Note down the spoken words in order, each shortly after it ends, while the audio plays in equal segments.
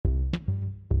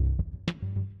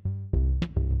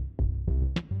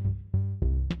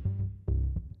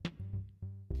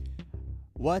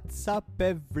What's up,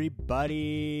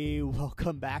 everybody?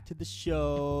 Welcome back to the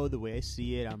show. The way I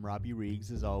see it, I'm Robbie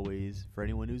Riggs, as always. For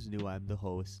anyone who's new, I'm the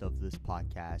host of this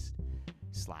podcast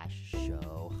 /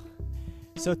 show.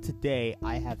 So today,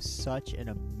 I have such an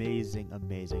amazing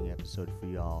episode for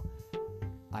y'all.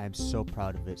 I am so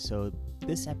proud of it. So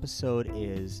this episode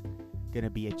is going to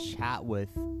be a chat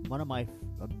with one of my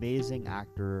amazing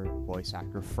voice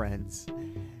actor friends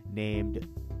named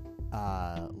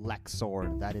Lec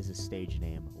Zorn. That is his stage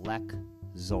name, Lec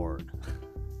Zorn.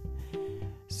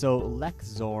 So Lec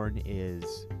Zorn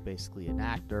is basically an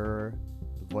actor,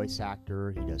 voice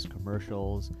actor. He does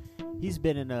commercials. He's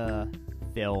been in a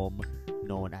film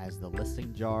known as The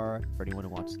Listening Jar. For anyone who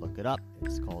wants to look it up,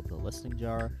 it's called The Listening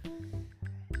Jar.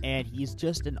 And he's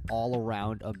just an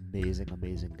all-around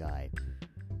amazing guy.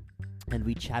 And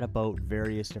we chat about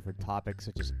various different topics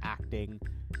such as acting,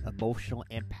 emotional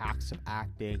impacts of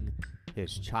acting,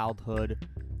 his childhood,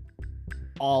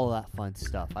 all of that fun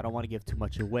stuff. I don't want to give too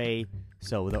much away,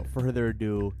 so without further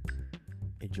ado,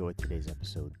 enjoy today's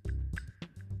episode.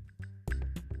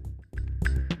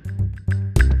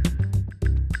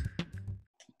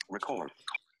 Record.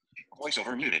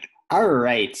 Voiceover muted. All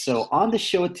right, so on the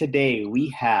show today, we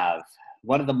have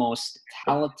one of the most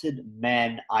talented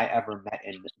men I ever met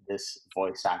in this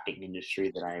voice acting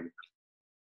industry that I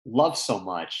love so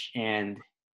much, and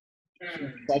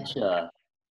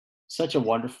such a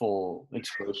wonderful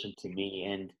inspiration to me.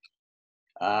 And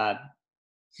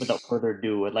without further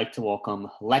ado, I'd like to welcome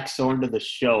Lec Zorn to the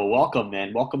show. Welcome,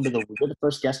 man. Welcome to you're the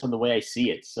first guest on The Way I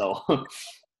See It. So, all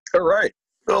right.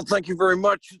 Well, thank you very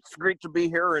much. It's great to be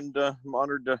here, and I'm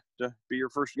honored to be your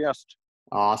first guest.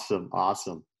 Awesome.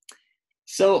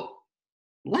 So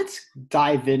let's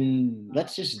dive in.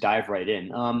 Let's just dive right in.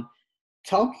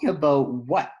 Tell me about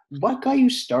what got you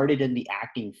started in the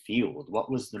acting field. What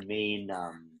was the main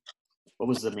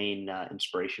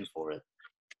inspiration for it?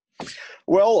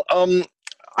 Well,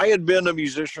 I had been a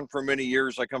musician for many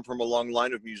years. I come from a long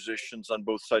line of musicians on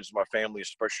both sides of my family,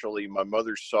 especially my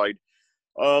mother's side.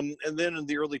 And then in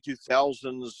the early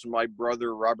 2000s, my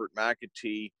brother, Robert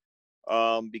McAtee,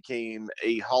 became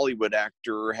a Hollywood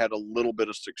actor, had a little bit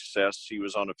of success. He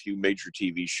was on a few major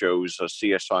TV shows,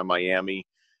 CSI Miami,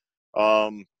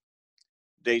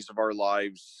 Days of Our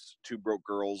Lives, Two Broke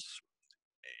Girls,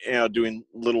 doing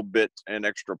little bit and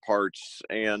extra parts,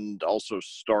 and also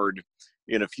starred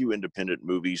in a few independent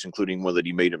movies, including one that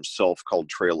he made himself called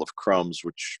Trail of Crumbs,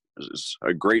 which is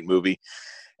a great movie.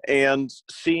 And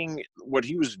seeing what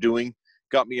he was doing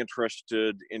got me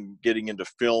interested in getting into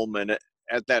film. And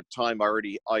at that time,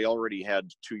 I already had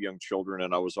two young children,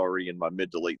 and I was already in my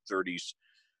mid to late 30s.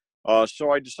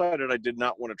 So I decided I did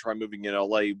not want to try moving in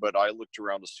LA, but I looked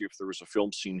around to see if there was a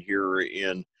film scene here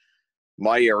in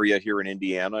my area here in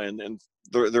Indiana, and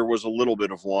there was a little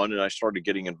bit of one, and I started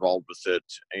getting involved with it,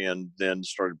 and then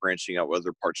started branching out with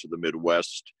other parts of the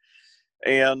Midwest.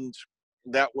 And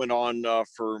that went on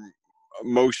for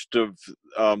most of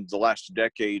the last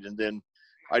decade, and then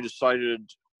I decided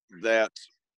that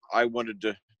I wanted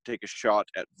to take a shot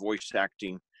at voice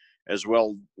acting as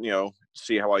well,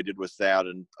 see how I did with that.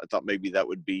 And I thought maybe that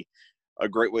would be a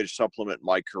great way to supplement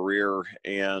my career.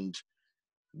 And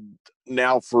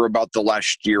now for about the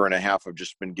last year and a half, I've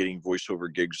just been getting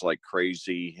voiceover gigs like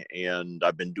crazy. And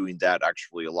I've been doing that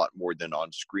actually a lot more than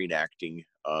on-screen acting.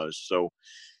 So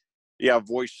yeah,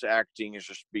 voice acting has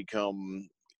just become,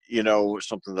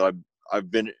 something that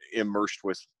I've been immersed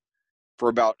with for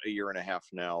about a year and a half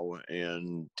now.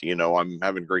 And, I'm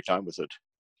having a great time with it.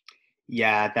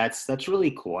 Yeah, that's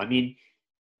really cool. I mean,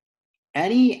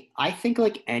 I think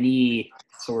like any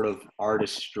sort of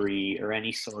artistry or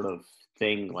any sort of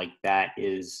thing like that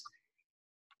it's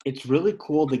really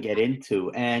cool to get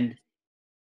into. And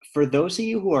for those of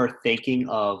you who are thinking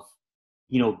of,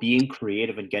 being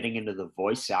creative and getting into the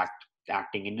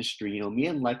acting industry, me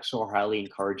and Lexor highly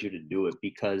encourage you to do it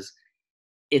because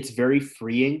it's very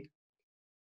freeing.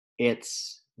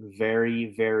 It's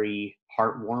very, very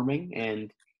heartwarming,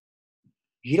 and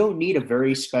you don't need a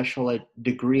very special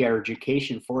degree or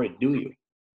education for it, do you?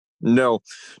 No,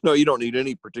 you don't need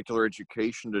any particular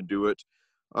education to do it.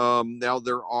 Now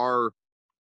there are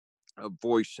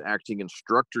voice acting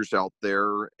instructors out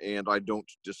there, and I don't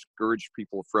discourage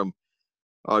people from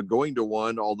going to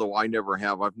one, although I never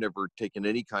have. I've never taken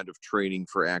any kind of training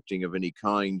for acting of any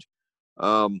kind.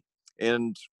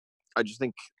 And I just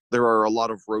think there are a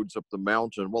lot of roads up the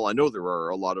mountain. Well, I know there are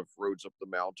a lot of roads up the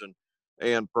mountain,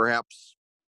 and perhaps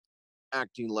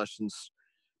acting lessons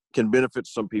can benefit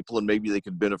some people, and maybe they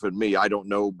could benefit me. I don't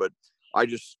know, but I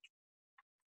just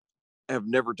have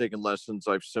never taken lessons.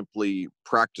 I've simply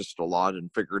practiced a lot and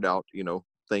figured out,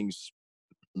 things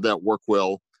that work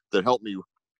well, that help me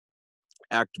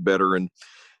act better. And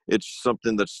it's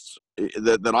something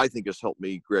that I think has helped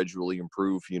me gradually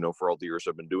improve, for all the years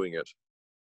I've been doing it.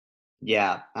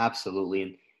 Yeah, absolutely.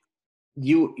 And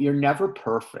you're never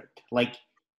perfect. Like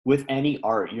with any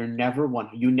art, you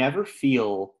never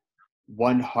feel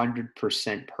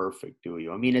 100% perfect, do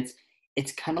you? I mean,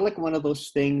 it's kind of like one of those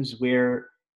things where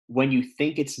when you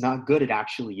think it's not good, it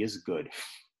actually is good.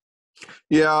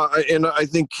 Yeah, and I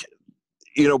think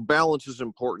balance is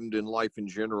important in life in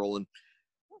general. And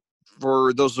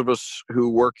for those of us who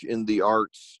work in the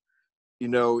arts,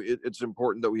 it's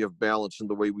important that we have balance in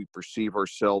the way we perceive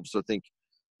ourselves. I think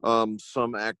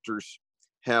some actors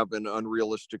have an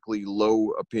unrealistically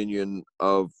low opinion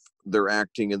of their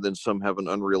acting, and then some have an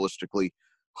unrealistically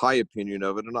high opinion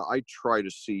of it. And I try to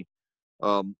see,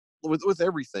 with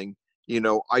everything,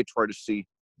 I try to see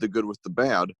the good with the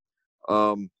bad.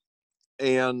 Um,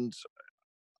 and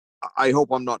I hope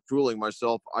I'm not fooling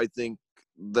myself. I think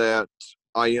that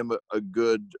I am a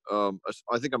good, I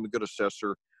think I'm a good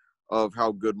assessor of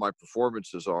how good my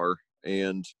performances are.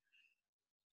 And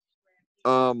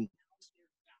um,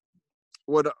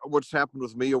 what's happened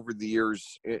with me over the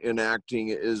years in acting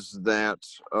is that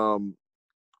um,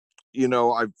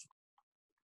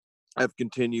 I've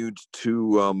continued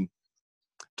to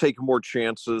take more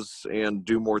chances and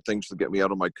do more things to get me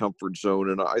out of my comfort zone,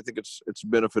 and I think it's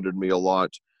benefited me a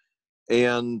lot.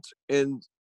 And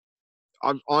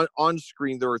on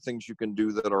screen, there are things you can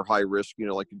do that are high risk.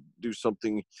 Like do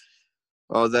something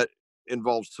that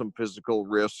involves some physical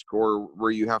risk, or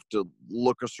where you have to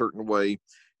look a certain way.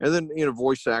 And then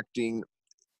voice acting.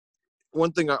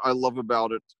 One thing I love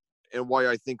about it, and why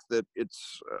I think that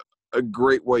it's a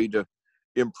great way to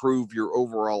improve your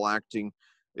overall acting,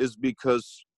 is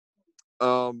because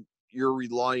you're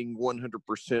relying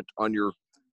 100% on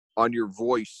your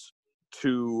voice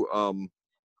to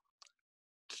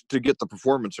get the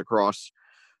performance across,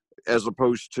 as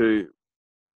opposed to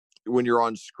when you're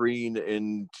on screen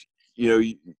and you know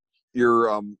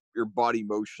your body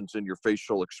motions and your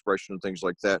facial expression and things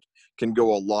like that can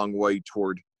go a long way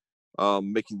toward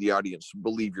making the audience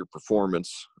believe your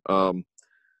performance.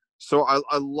 So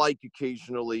I like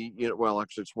occasionally, well,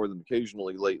 actually, it's more than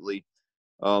occasionally lately,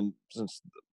 since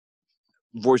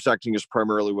voice acting is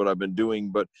primarily what I've been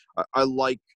doing. But I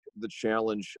like the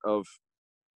challenge of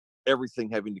everything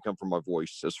having to come from my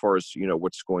voice, as far as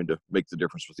what's going to make the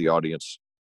difference with the audience.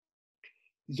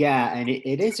 Yeah, and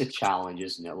it is a challenge,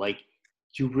 isn't it? Like,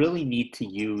 you really need to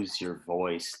use your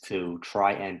voice to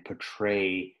try and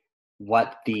portray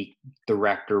what the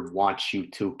director wants you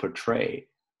to portray.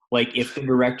 Like, if the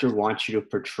director wants you to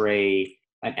portray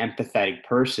an empathetic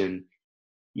person,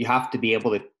 you have to be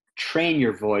able to train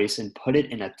your voice and put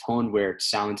it in a tone where it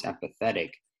sounds empathetic.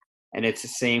 And it's the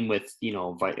same with,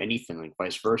 anything, like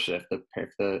vice versa. If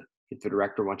the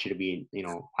director wants you to be,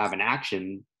 have an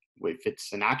action, if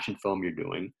it's an action film you're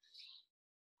doing,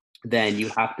 then you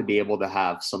have to be able to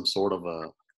have some sort of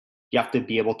you have to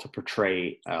be able to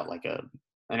portray like an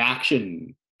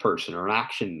action person or an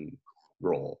action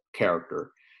role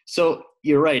character. So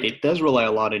you're right, it does rely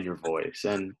a lot on your voice,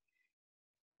 and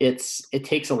it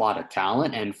takes a lot of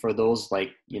talent. And for those,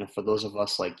 like, for those of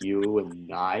us like you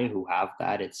and I who have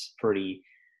that, it's pretty,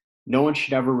 no one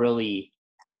should ever really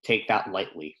take that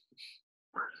lightly.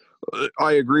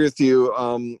 I agree with you.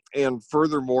 And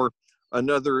furthermore,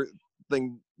 another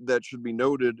thing that should be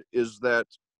noted is that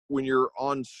when you're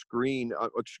on screen,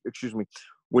 excuse me,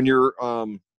 when you're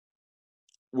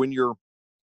when you're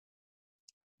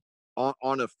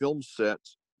on a film set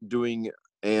doing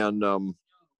and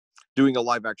doing a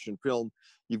live action film,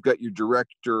 you've got your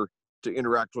director to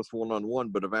interact with one on one.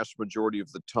 But a vast majority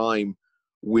of the time,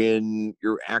 when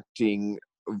you're acting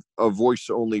a voice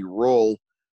only role,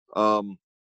 um,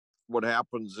 what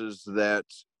happens is that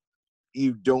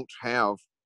you don't have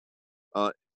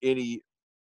uh, any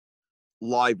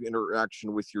live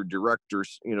interaction with your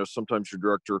directors. Sometimes your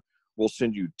director will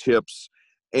send you tips,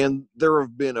 and there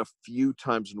have been a few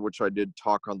times in which I did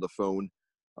talk on the phone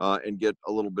and get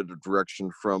a little bit of direction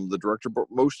from the director, but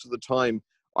most of the time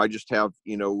I just have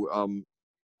emailed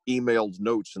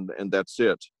notes, and that's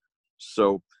it.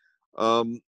 So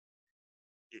um,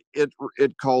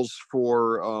 it calls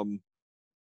for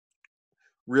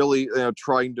really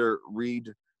trying to read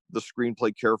the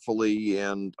screenplay carefully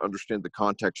and understand the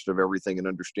context of everything and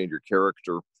understand your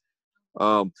character.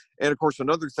 And of course,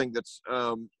 another thing that's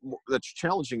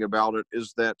challenging about it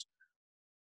is that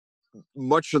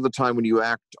much of the time when you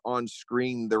act on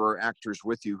screen, there are actors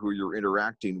with you who you're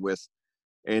interacting with,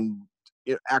 and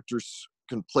actors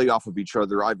can play off of each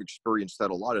other. I've experienced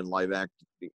that a lot in live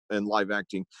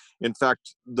acting. In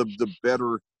fact, the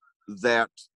better that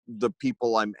the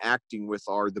people I'm acting with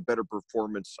are, the better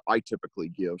performance I typically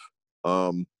give.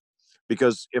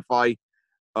 Because if I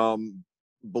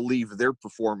believe their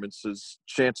performances,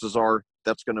 chances are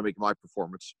that's going to make my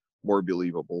performance more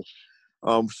believable.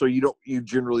 So you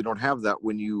generally don't have that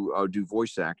when you do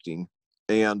voice acting,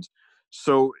 and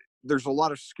so there's a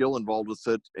lot of skill involved with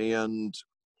it. And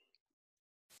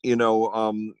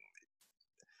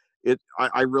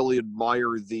I really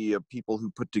admire the people who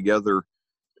put together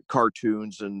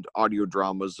cartoons and audio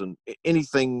dramas and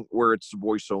anything where it's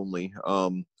voice only,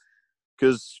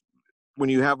 because when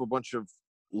you have a bunch of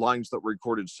lines that were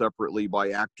recorded separately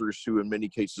by actors who in many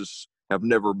cases have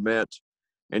never met,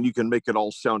 and you can make it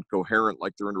all sound coherent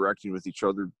like they're interacting with each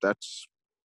other, that's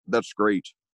great.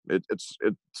 It's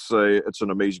an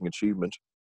amazing achievement.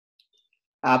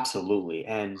 Absolutely.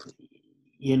 And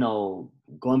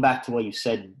going back to what you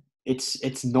said,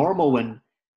 it's normal when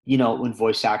when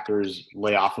voice actors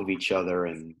lay off of each other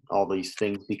and all these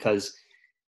things, because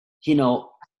you know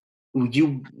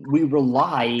we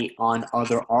rely on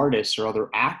other artists or other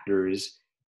actors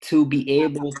to be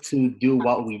able to do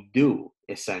what we do,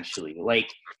 essentially. Like,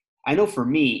 I know for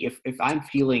me, if I'm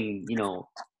feeling,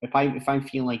 if I'm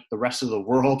feeling like the rest of the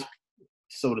world,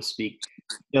 so to speak,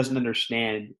 doesn't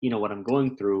understand, what I'm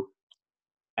going through,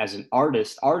 as an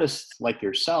artist, artists like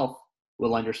yourself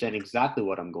will understand exactly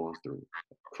what I'm going through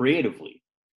creatively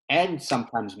and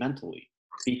sometimes mentally,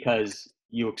 because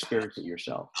you experience it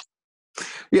yourself.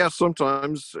 Yeah,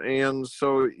 sometimes. And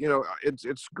so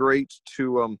it's great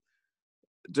to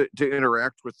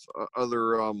interact with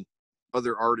other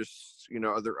artists,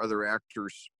 other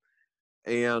actors.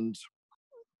 And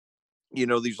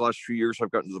these last few years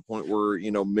I've gotten to the point where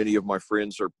many of my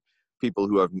friends are people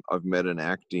who I've met in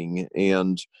acting,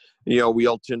 and we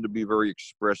all tend to be very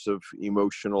expressive,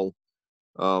 emotional,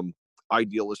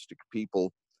 idealistic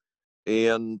people.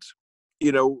 And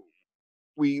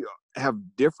we have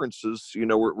differences.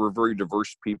 We're very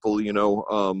diverse people.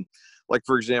 Like,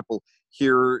 for example,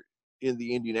 here in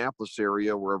the Indianapolis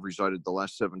area where I've resided the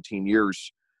last 17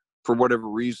 years, for whatever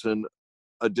reason,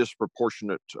 a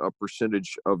disproportionate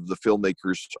percentage of the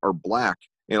filmmakers are Black,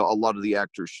 and a lot of the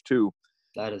actors too.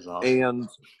 That is awesome.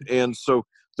 And so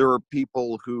there are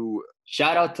people who,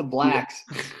 shout out to Blacks.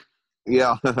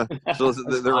 yeah. So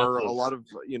there are Awesome. a lot of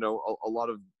a lot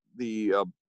of the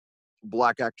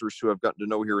Black actors who I've gotten to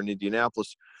know here in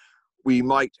Indianapolis. We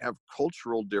might have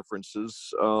cultural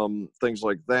differences, things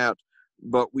like that,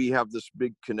 but we have this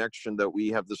big connection that we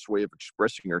have this way of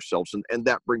expressing ourselves, and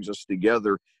that brings us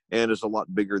together and is a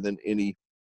lot bigger than any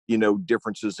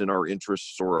differences in our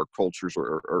interests or our cultures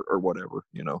or whatever.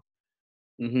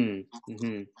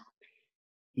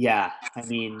 Yeah, I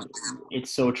mean,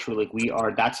 it's so true. Like,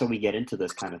 that's how we get into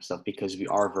this kind of stuff, because we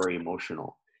are very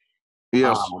emotional.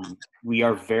 Yes. We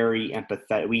are very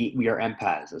empathetic. We are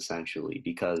empaths, essentially,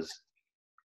 because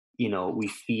we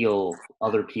feel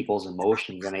other people's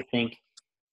emotions. And I think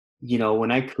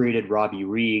when I created Robbie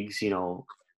Riggs,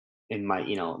 in my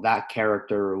that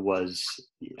character was,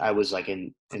 I was like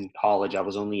in college. I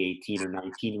was only 18 or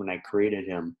 19 when I created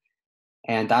him,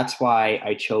 and that's why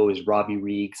I chose Robbie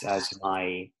Riggs as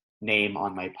my name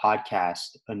on my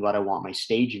podcast, and what I want my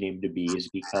stage name to be is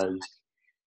because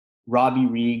Robbie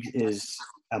Riggs is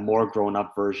a more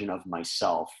grown-up version of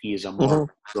myself. He is a more Mhm.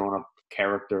 grown-up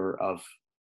character of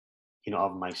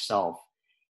of myself.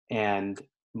 And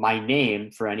my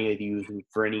name, for any of you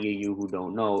who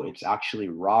don't know, it's actually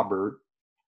Robert,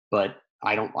 but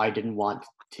I didn't want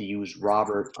to use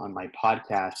Robert on my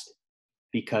podcast,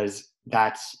 because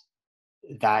that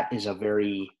is a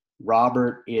very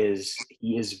Robert is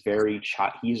he is very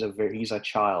he's a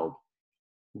child.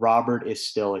 Robert is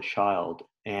still a child,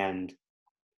 and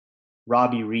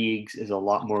Robbie Riggs is a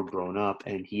lot more grown up,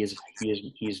 and he's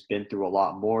been through a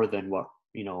lot more than what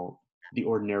the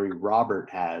ordinary Robert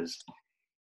has.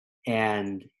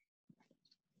 And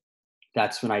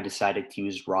that's when I decided to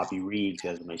use Robbie Riggs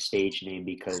as my stage name,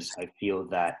 because I feel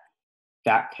that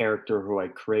that character who I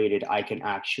created, I can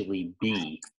actually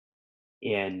be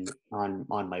on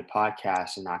my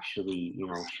podcast, and actually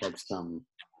shed some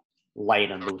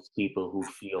light on those people who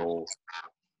feel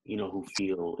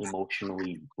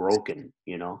emotionally broken.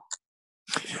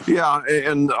 Yeah,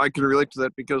 and I can relate to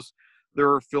that because there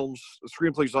are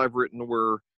screenplays I've written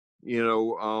where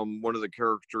one of the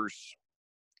characters,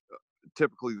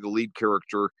 typically the lead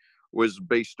character, was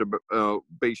based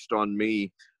on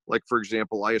me. Like, for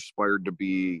example, I aspired to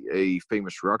be a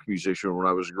famous rock musician when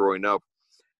I was growing up,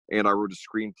 and I wrote a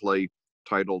screenplay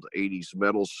titled 80s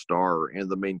Metal Star, and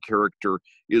the main character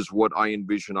is what I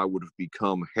envision I would have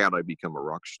become had I become a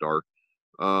rock star.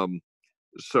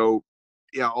 So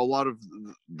yeah, a lot of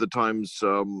the times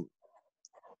the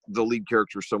lead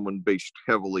character is someone based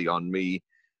heavily on me,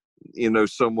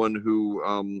 someone who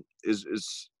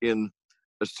is in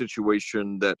a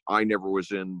situation that I never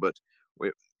was in, but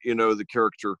the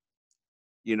character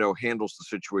handles the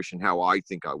situation how I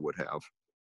think I would have,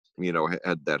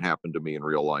 had that happened to me in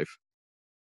real life.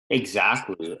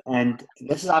 Exactly. And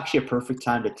this is actually a perfect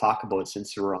time to talk about,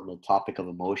 since we're on the topic of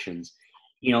emotions.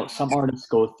 Some artists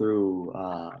go through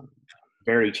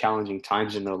very challenging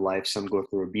times in their life. Some go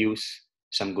through abuse,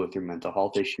 some go through mental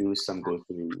health issues, some go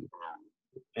through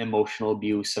emotional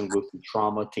abuse, some go through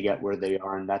trauma to get where they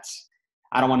are. And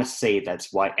I don't want to say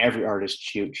that's why every artist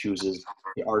chooses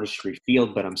the artistry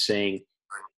field, but I'm saying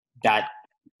that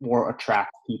more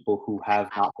attract people who have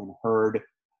not been heard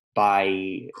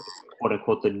by quote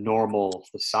unquote the normal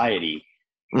society.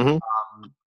 Mm-hmm.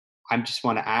 I just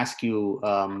want to ask you,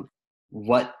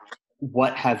 what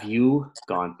have you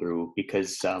gone through?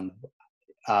 Because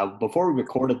before we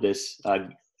recorded this,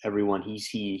 everyone he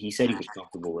said he was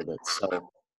comfortable with it.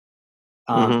 So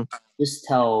um, Mm-hmm.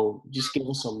 just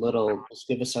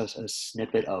give us a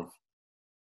snippet of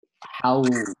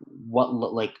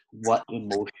what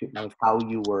emotion, like how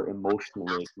you were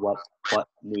emotionally, what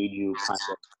made you kind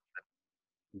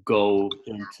of go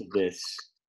into this?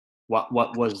 What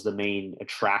was the main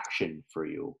attraction for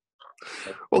you?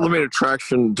 Like, Well, the main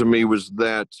attraction to me was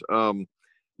that, I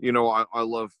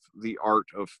love the art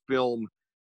of film.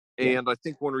 yeah. And I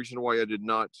think one reason why I did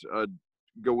not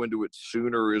go into it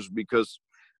sooner is because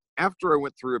after I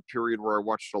went through a period where I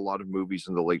watched a lot of movies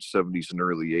in the late 70s and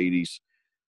early 80s,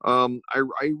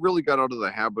 I really got out of the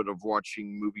habit of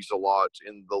watching movies a lot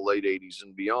in the late 80s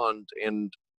and beyond.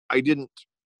 And I didn't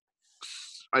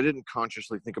I didn't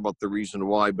consciously think about the reason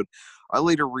why, but I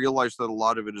later realized that a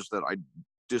lot of it is that I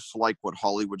dislike what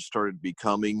Hollywood started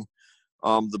becoming.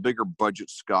 The bigger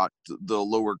budgets got, the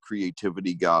lower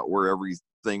creativity got, where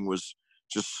everything was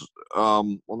just,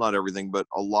 well, not everything, but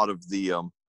a lot of the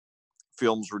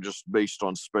films were just based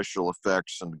on special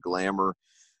effects and glamour.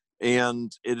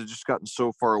 And it had just gotten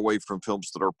so far away from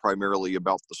films that are primarily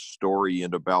about the story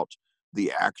and about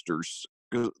the actors.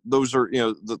 Those are,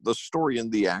 the story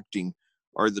and the acting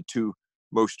are the two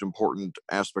most important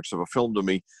aspects of a film to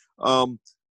me.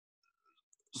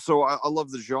 So I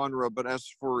love the genre, but as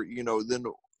for, then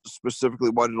specifically,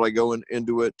 why did I go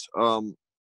into it? Well,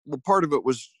 part of it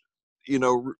was,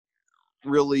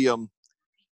 really,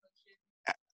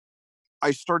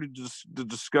 I started to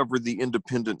discover the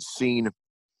independent scene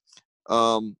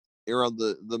around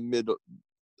the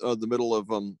middle of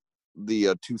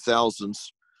the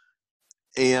 2000s,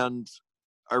 and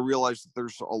I realized that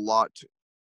there's a lot,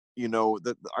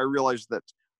 that I realized that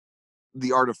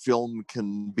the art of film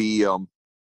can be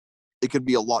it can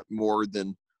be a lot more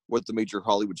than what the major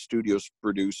Hollywood studios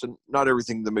produce. And not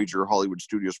everything the major Hollywood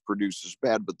studios produce is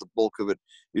bad, but the bulk of it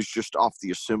is just off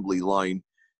the assembly line.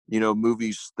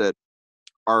 Movies that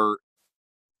are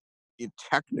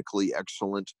technically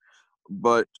excellent,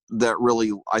 but that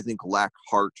really, I think, lack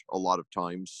heart a lot of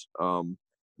times.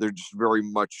 They're just very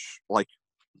much like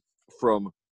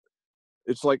from,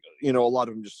 it's like, a lot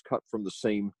of them just cut from the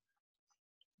same,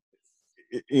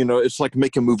 it's like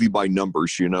make a movie by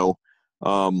numbers,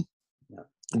 um, Yeah.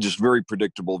 just very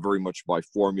predictable, very much by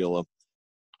formula.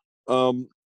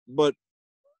 But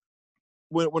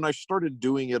when I started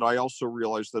doing it, I also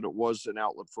realized that it was an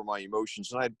outlet for my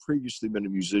emotions. And I had previously been a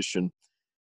musician,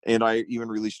 and I even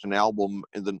released an album,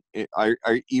 and then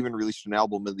I even released an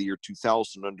album in the year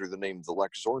 2000 under the name the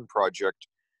Lec Zorn Project.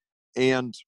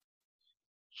 And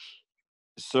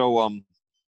so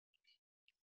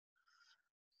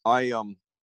I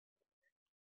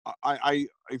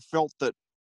I felt that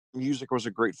music was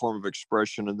a great form of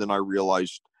expression, and then I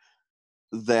realized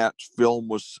that film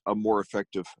was a more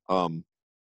effective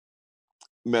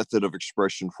method of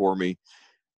expression for me.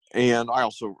 And I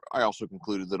also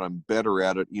concluded that I'm better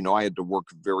at it. I had to work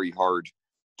very hard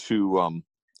to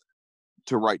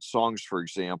to write songs, for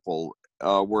example,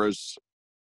 whereas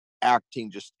acting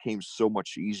just came so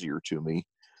much easier to me.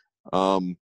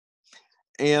 Um,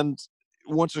 and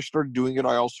once I started doing it,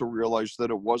 I also realized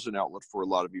that it was an outlet for a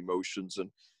lot of emotions.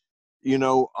 And you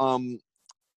know, um,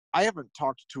 I haven't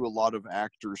talked to a lot of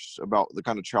actors about the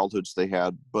kind of childhoods they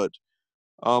had, but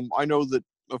I know that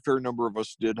a fair number of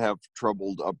us did have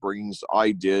troubled upbringings.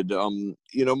 I did.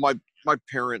 My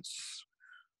parents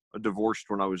divorced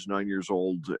when I was 9 years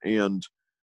old, and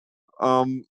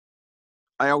um,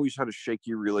 I always had a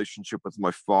shaky relationship with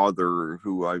my father,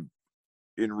 who I,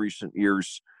 in recent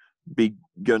years,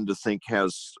 begun to think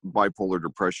has bipolar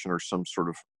depression or some sort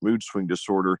of mood swing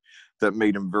disorder that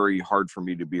made him very hard for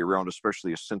me to be around,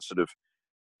 especially a sensitive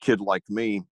kid like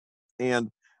me. And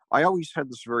I always had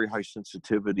this very high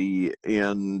sensitivity,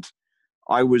 and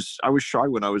I was shy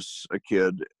when I was a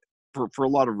kid for a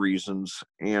lot of reasons.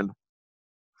 And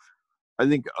I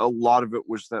think a lot of it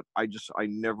was that I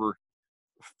never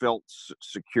felt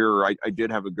secure. I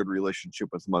did have a good relationship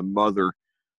with my mother,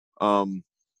 um,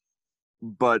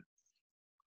 but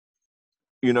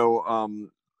you know,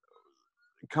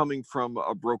 coming from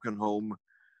a broken home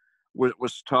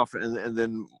was tough. And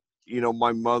then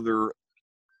my mother,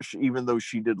 even though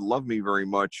she did love me very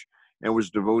much and was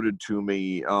devoted to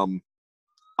me,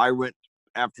 I went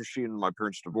after she and my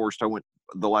parents divorced. I went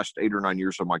the last 8 or 9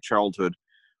 years of my childhood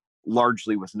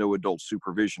largely with no adult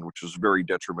supervision, which was very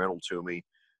detrimental to me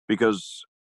because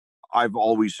I've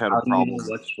always had a How do you know problem.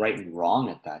 what's right and wrong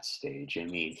at that stage? I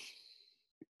mean,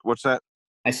 What's that?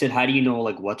 I said, how do you know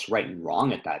like what's right and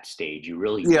wrong at that stage? You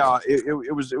really don't. Yeah,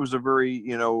 it was a very,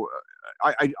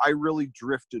 I really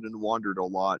drifted and wandered a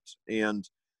lot. And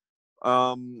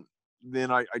um then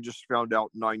I just found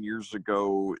out 9 years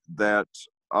ago that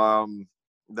I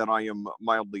am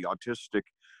mildly autistic.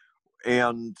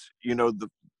 And the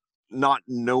not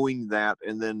knowing that,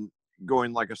 and then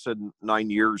going, like I said, 9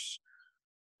 years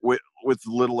with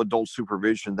little adult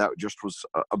supervision, that just was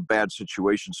a bad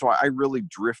situation. So I really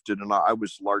drifted, and I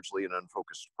was largely an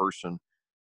unfocused person.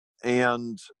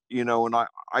 And and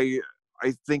I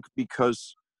think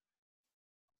because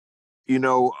you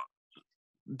know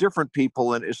different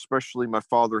people, and especially my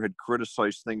father, had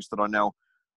criticized things that I now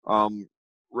um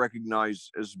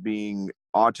recognize as being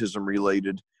autism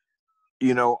related.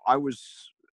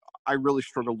 I really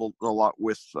struggled a lot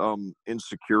with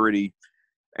insecurity,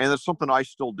 and that's something I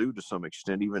still do to some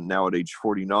extent, even now at age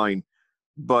 49.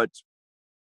 But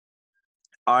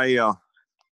I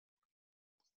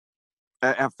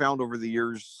have found over the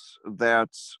years that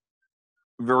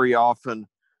very often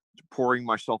pouring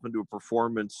myself into a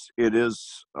performance, it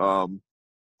is a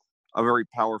very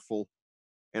powerful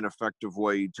and effective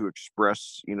way to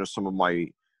express, some of my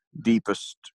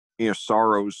deepest,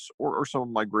 sorrows, or some of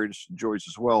my greatest joys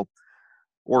as well,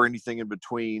 or anything in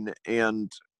between.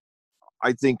 And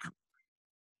I think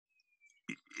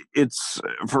it's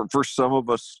for some of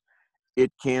us,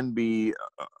 it can be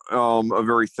a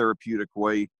very therapeutic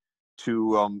way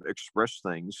to express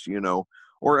things,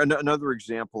 Or another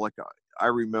example, like I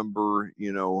remember,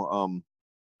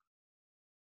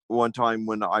 one time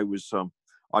when I was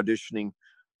auditioning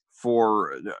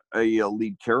for a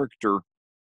lead character,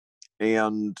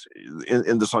 and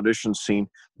in this audition scene,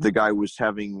 the guy was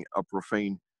having a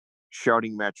profane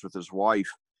shouting match with his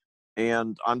wife.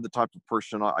 And I'm the type of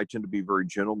person, I tend to be very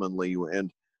gentlemanly, and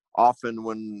often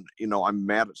when I'm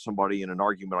mad at somebody in an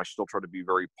argument, I still try to be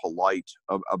very polite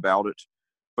about it.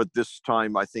 But this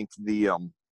time, I think the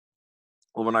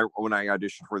when I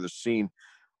auditioned for the scene,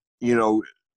 you know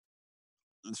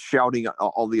shouting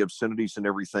all the obscenities and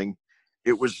everything,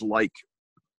 it was like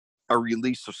a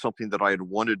release of something that I had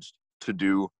wanted to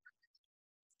do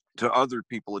to other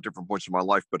people at different points in my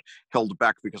life, but held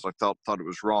back because I thought it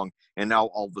was wrong. And now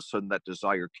all of a sudden that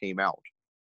desire came out.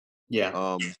 Yeah.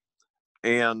 Um,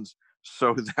 and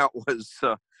so that was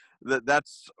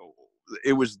that's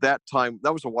it was that time,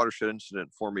 that was a watershed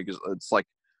incident for me, because it's like,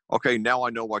 okay, now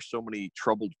I know why so many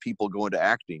troubled people go into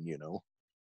acting.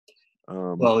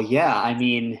 um, Well, yeah. I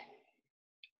mean,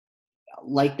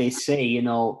 like they say,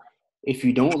 if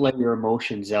you don't let your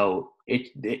emotions out,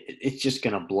 it's just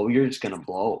gonna blow. You're just gonna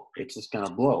blow. It's just gonna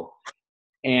blow.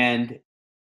 And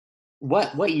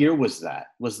what year was that?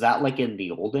 Was that like in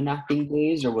the olden acting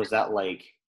days, or was that like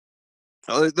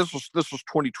this was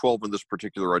 2012 when this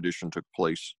particular audition took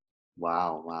place.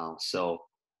 wow, wow? So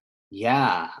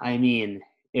yeah, I mean,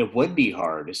 it would be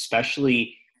hard,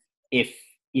 especially if,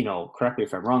 correct me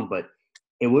if I'm wrong, but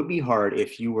it would be hard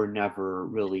if you were never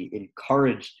really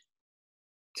encouraged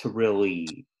to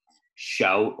really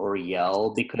shout or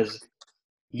yell, because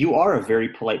you are a very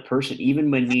polite person.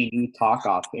 Even when me and you talk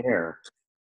off air,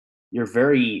 you're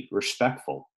very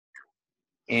respectful.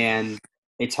 And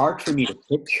it's hard for me to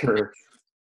picture.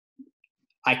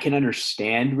 I can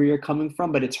understand where you're coming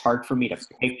from, but it's hard for me to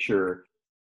picture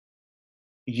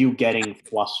you getting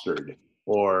flustered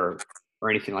or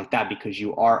anything like that, because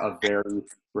you are a very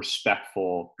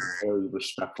respectful,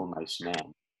 nice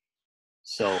man.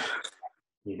 So,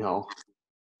 you know,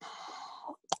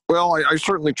 Well, I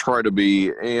certainly try to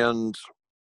be. And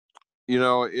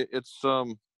it's I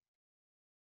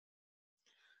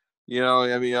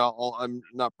mean, I'm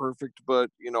not perfect, but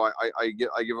I give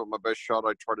it my best shot.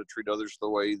 I try to treat others the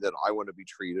way that I want to be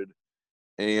treated.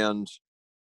 And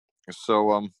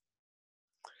so,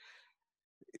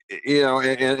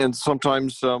 and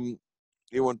sometimes,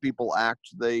 when people act,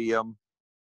 they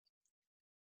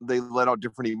let out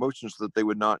different emotions that they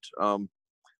would not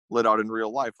let out in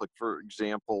real life. Like, for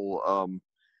example,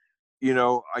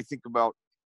 I think about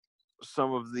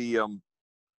some of the,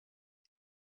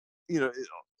 you know,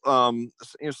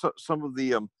 some of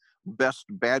the best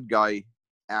bad guy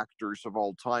actors of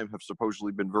all time have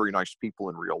supposedly been very nice people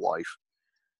in real life.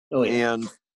 Oh yeah.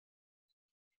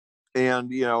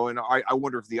 And I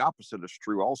wonder if the opposite is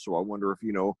true also. I wonder if,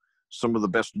 some of the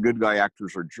best good guy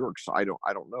actors are jerks. I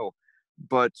don't know.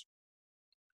 But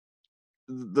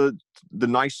the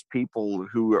nice people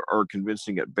who are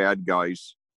convincing at bad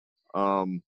guys,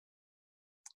 um,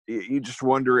 you just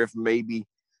wonder if maybe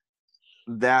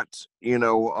that,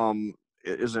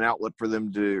 is an outlet for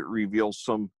them to reveal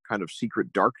some kind of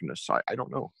secret darkness. I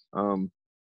don't know.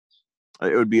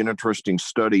 It would be an interesting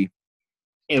study,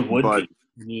 It would but be.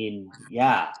 I mean,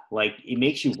 yeah, like it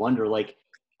makes you wonder. Like,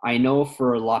 I know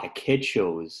for a lot of kid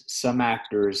shows, some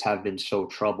actors have been so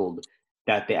troubled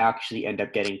that they actually end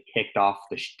up getting kicked off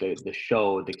the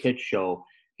show, the kid show,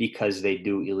 because they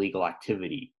do illegal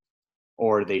activity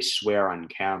or they swear on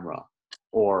camera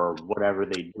or whatever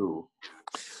they do.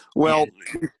 well,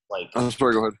 And like, I'm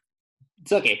sorry. Go ahead.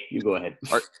 it's okay. You go ahead.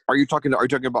 Are you talking? Are you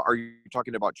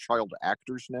talking about child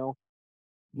actors now?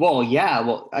 Well, yeah.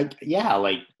 Well, yeah.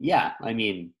 Like, yeah. I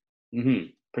mean,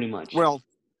 pretty much. Well,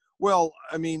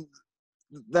 I mean,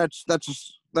 that's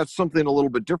something a little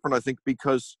bit different, I think,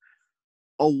 because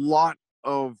a lot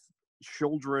of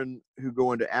children who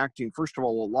go into acting, first of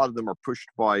all, a lot of them are pushed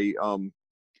by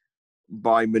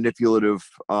manipulative,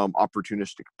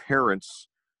 opportunistic parents.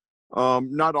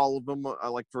 Not all of them.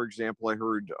 Like, for example, I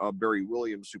heard Barry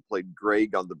Williams, who played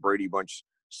Greg on the Brady Bunch,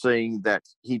 saying that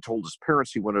he told his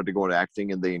parents he wanted to go into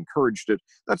acting and they encouraged it.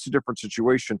 That's a different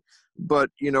situation. But,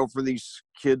 for these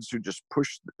kids who just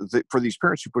for these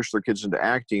parents who push their kids into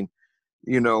acting,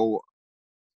 you know,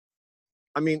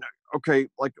 I mean, okay,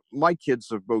 like my kids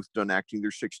have both done acting.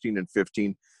 They're 16 and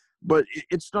 15, but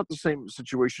it's not the same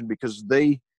situation because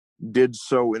they did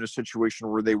so in a situation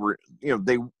where they were,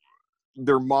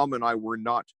 their mom and I were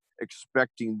not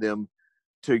expecting them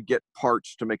to get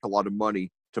parts to make a lot of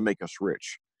money to make us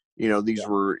rich. These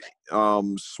were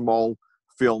small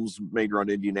films made around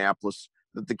Indianapolis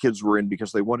that the kids were in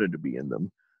because they wanted to be in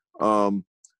them.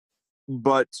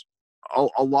 But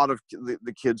a lot of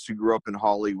the kids who grew up in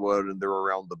Hollywood and they're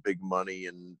around the big money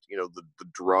and, the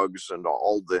drugs and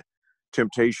all the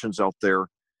temptations out there,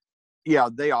 yeah,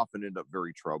 they often end up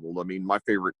very troubled. I mean, my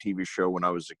favorite TV show when I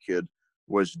was a kid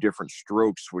was Different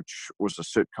Strokes, which was a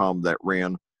sitcom that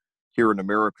ran here in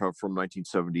America from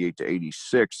 1978 to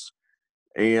 86.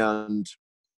 And,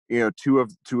 two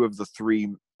of the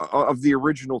three of the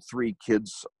original three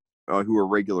kids who were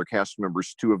regular cast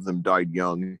members, two of them died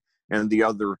young, and the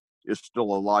other is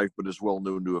still alive, but is well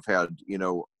known to have had,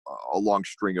 a long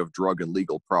string of drug and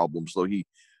legal problems. Though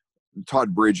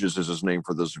Todd Bridges is his name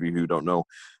for those of you who don't know,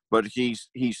 but he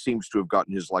seems to have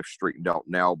gotten his life straightened out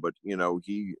now. But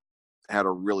he had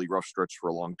a really rough stretch for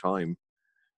a long time,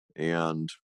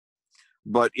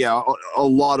 but yeah, a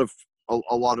lot of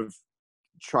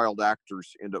child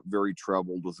actors end up very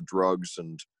troubled with drugs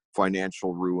and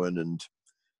financial ruin and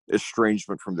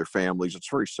estrangement from their families. It's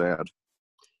very sad.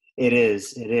 It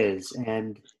is.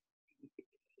 And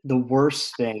the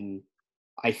worst thing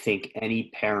I think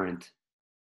any parent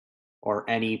or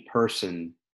any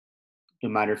person, no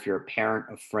matter if you're a parent,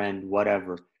 a friend,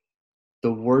 whatever,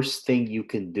 the worst thing you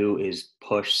can do is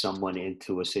push someone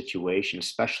into a situation,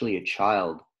 especially a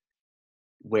child,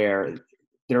 where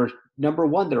they're number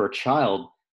one, they're a child.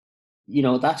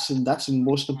 That's the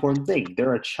most important thing.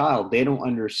 They're a child. They don't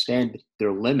understand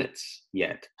their limits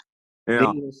yet. They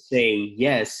Yeah, will say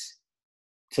yes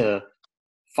to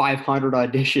 500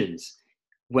 auditions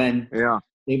when yeah.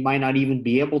 they might not even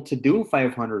be able to do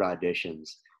 500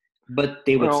 auditions, but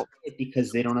they would say Well, it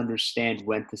because they don't understand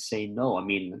when to say no. I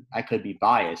mean, I could be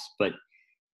biased, but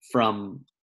from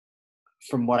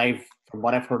from what I've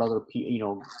heard other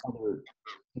people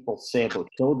say about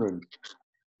children,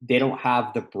 they don't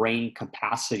have the brain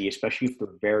capacity, especially if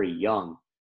they're very young,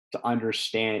 to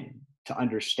understand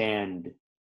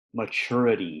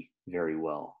maturity very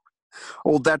well.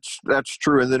 that's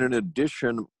true. And then in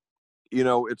addition,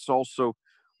 it's also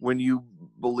when you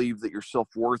believe that your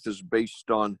self-worth is based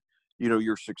on,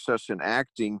 your success in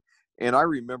acting. And I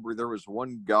remember there was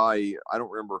one guy, I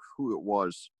don't remember who it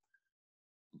was,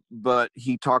 but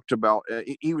he talked about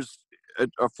he was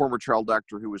a former child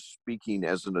actor who was speaking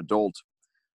as an adult,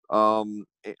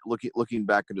 looking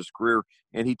back at his career,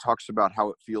 and he talks about how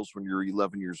it feels when you're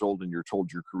 11 years old and you're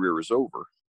told your career is over.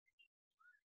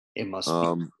 It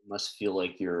must feel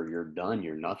like you're done.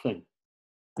 You're nothing.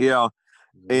 Yeah,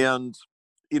 Mhm. and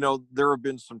there have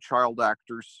been some child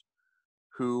actors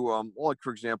who, like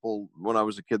for example, when I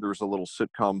was a kid, there was a little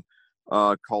sitcom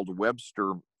called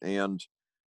Webster, and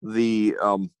the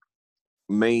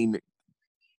main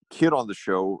kid on the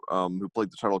show, who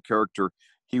played the title character,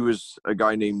 he was a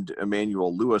guy named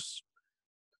Emmanuel Lewis,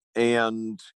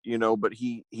 and but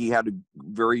he had a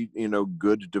very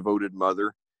good devoted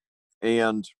mother,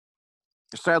 and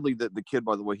sadly the kid,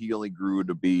 by the way, he only grew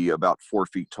to be about 4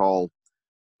 feet tall.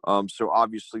 So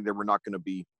obviously there were not going to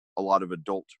be a lot of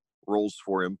adult roles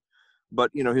for him,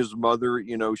 but his mother,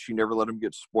 she never let him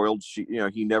get spoiled. She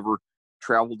he never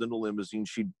traveled in a limousine.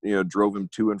 She drove him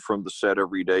to and from the set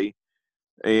every day,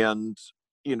 and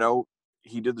you know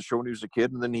he did the show when he was a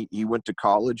kid, and then he went to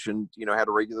college and had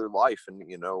a regular life, and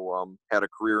had a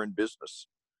career in business.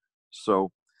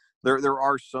 So there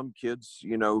are some kids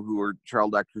who are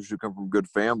child actors who come from good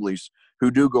families who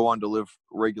do go on to live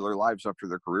regular lives after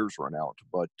their careers run out,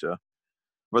 but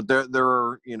there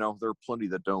are there are plenty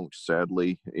that don't,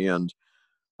 sadly. And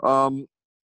um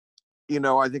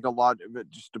I think a lot of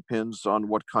it just depends on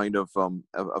what kind of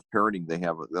parenting they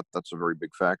have. That's a very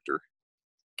big factor.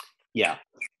 Yeah.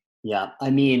 Yeah. I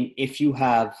mean, if you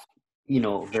have,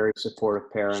 very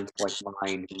supportive parents like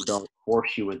mine who don't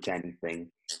force you into anything,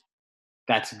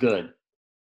 that's good.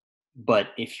 But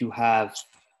if you have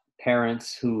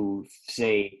parents who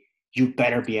say, you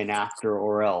better be an actor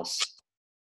or else,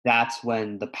 that's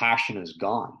when the passion is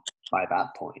gone by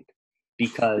that point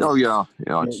because Oh yeah,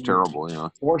 yeah, it's you're terrible. Yeah.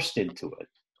 forced into it.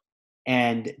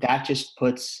 And that just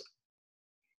puts,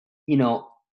 you know,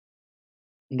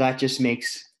 that just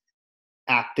makes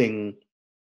acting,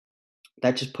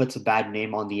 that just puts a bad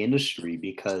name on the industry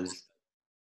because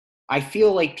I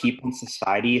feel like people in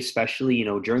society, especially,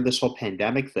 during this whole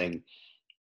pandemic thing,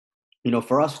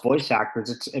 for us voice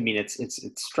actors, I mean,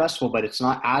 it's stressful, but it's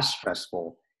not as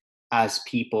stressful as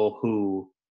people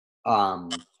um,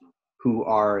 who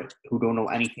don't know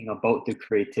anything about the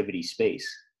creativity space.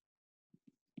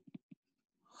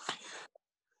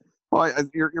 Well,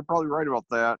 you're probably right about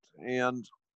that. And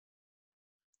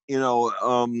you know,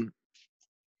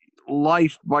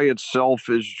 life by itself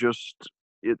is just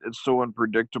it's so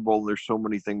unpredictable. There's so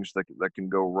many things that can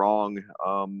go wrong.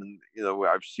 And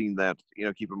I've seen that.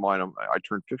 Keep in mind, I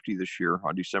turned 50 this year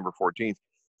on December 14th,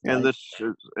 and Nice.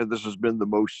 this has been the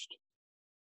most,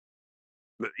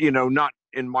 not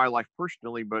in my life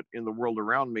personally, but in the world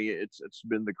around me, it's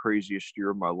been the craziest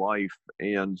year of my life.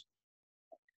 And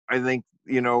I think,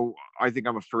 I think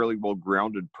I'm a fairly well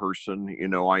grounded person.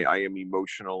 I am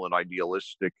emotional and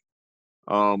idealistic.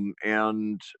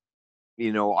 And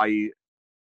you know,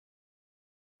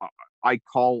 I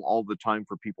call all the time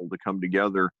for people to come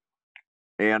together,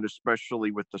 and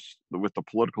especially with the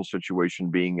political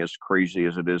situation being as crazy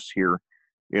as it is here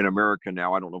in America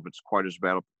now. I don't know if it's quite as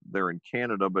bad up there in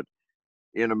Canada, but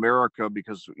in America,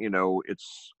 because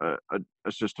it's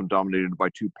a system dominated by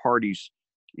two parties,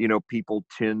 people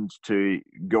tend to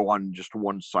go on just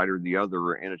one side or the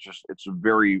other, and it's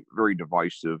very, very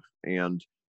divisive, and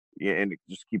yeah, and it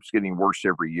just keeps getting worse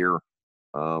every year.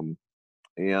 Um,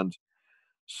 and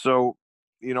so,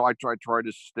 I try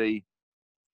to stay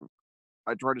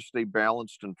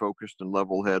balanced and focused and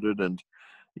level headed, and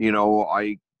you know,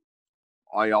 I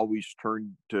I always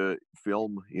turn to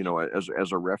film, as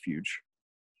a refuge.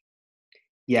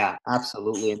 Yeah,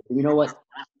 absolutely. And you know what?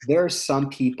 There are some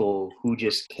people who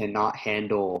just cannot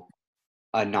handle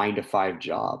a 9 to 5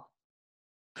 job.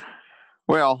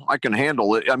 Well, I can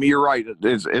handle it. I mean, you're right.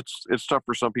 It's tough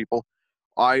for some people.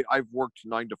 I've worked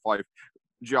 9 to 5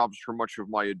 jobs for much of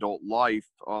my adult life,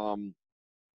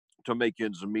 to make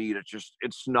ends meet.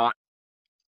 It's not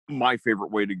my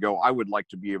favorite way to go. I would like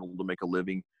to be able to make a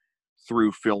living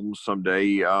through film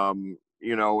someday.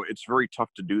 It's very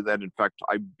tough to do that. In fact,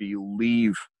 I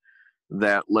believe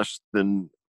that less than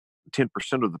 10%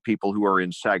 of the people who are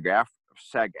in SAG-AFTRA,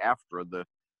 the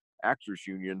actors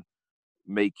union,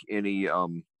 make any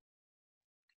um,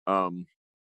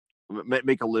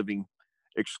 make a living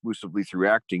exclusively through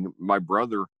acting. My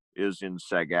brother is in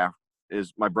SAG-AFTRA,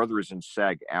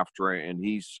 and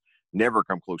he's never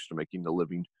come close to making a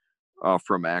living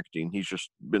from acting. He's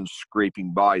just been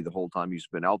scraping by the whole time he's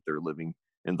been out there living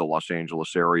in the Los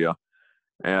Angeles area.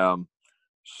 Um,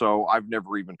 so I've never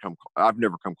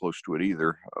come close to it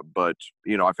either. But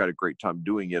I've had a great time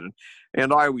doing it,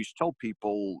 and I always tell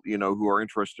people who are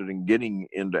interested in getting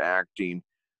into acting,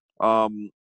 um,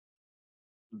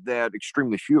 that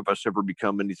extremely few of us ever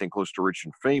become anything close to rich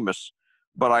and famous.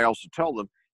 But I also tell them,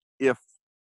 if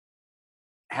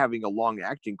having a long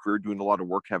acting career, doing a lot of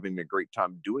work, having a great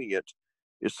time doing it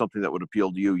is something that would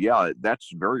appeal to you, yeah, that's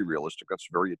very realistic. That's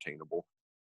very attainable.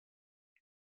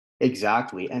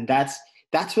 Exactly. And that's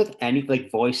with any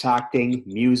like voice acting,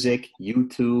 music,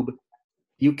 YouTube.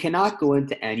 You cannot go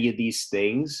into any of these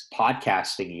things,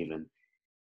 podcasting even.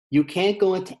 You can't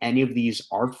go into any of these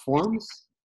art forms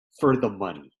for the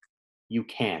money. You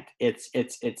can't. It's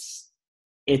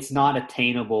not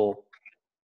attainable.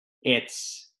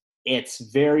 It's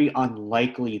very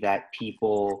unlikely that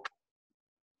people,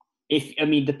 if I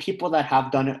mean the people that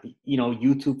have done it,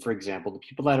 YouTube for example, the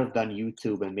people that have done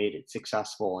YouTube and made it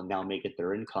successful and now make it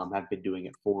their income have been doing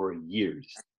it for years.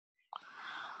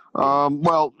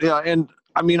 Well, yeah, and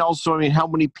I mean, also, I mean, how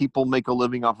many people make a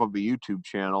living off of a YouTube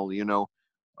channel?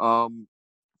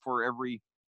 For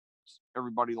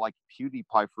everybody like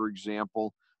PewDiePie, for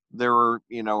example, there are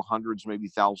hundreds, maybe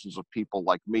thousands of people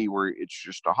like me where it's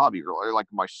just a hobby. Or like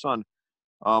my son.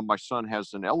 My son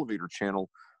has an elevator channel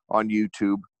on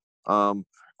YouTube. Of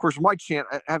course, my channel.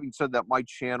 Having said that, my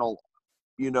channel,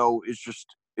 it's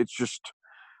just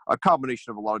a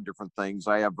combination of a lot of different things.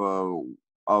 I have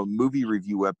a movie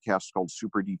review webcast called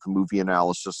Super Deep Movie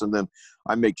Analysis, and then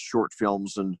I make short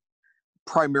films, and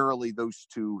primarily those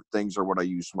two things are what I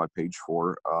use my page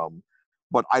for.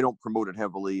 But I don't promote it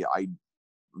heavily. I've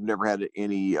never had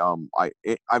any.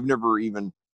 I've never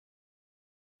even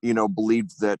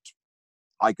believed that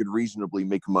I could reasonably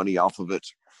make money off of it,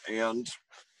 and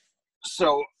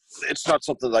so it's not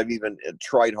something that I've even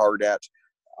tried hard at.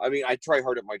 I mean, I try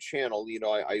hard at my channel.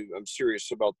 I'm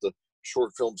serious about the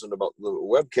short films and about the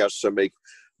webcasts I make.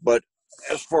 But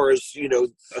as far as,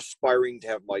 aspiring to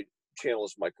have my channel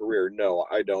as my career, no,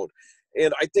 I don't.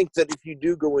 And I think that if you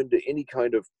do go into any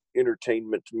kind of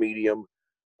entertainment medium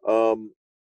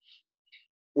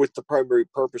with the primary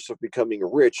purpose of becoming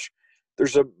rich,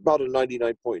 there's about a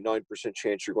 99.9%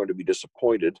 chance you're going to be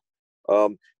disappointed.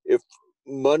 If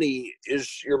money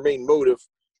is your main motive,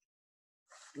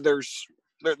 there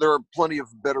are plenty of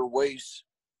better ways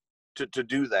to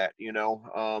do that.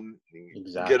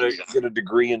 Exactly. Get a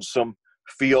degree in some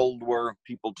field where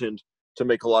people tend to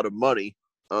make a lot of money.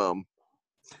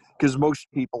 Because most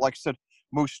people, like I said,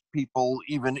 most people,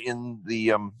 even in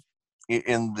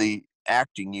the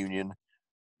acting union,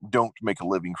 don't make a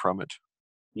living from it.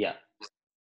 Yeah.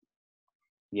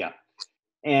 Yeah.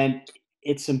 And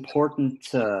it's important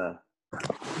for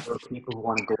people who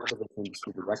want to go into this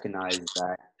industry to recognize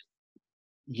that,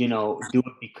 do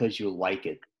it because you like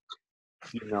it.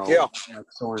 Yeah. Like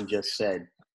Soren just said,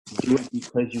 do it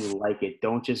because you like it.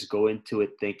 Don't just go into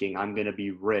it thinking, I'm going to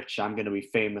be rich. I'm going to be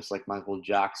famous like Michael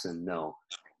Jackson. No.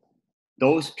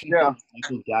 Those people, Yeah. like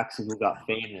Michael Jackson, who got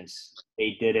famous,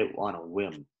 they did it on a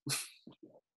whim.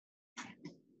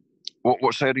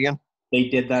 What say it again? They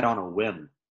did that on a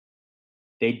whim.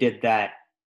 They did that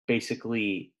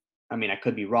basically. I mean, I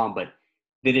could be wrong, but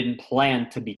they didn't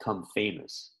plan to become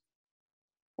famous.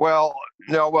 Well,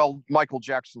 no. Well, Michael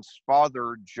Jackson's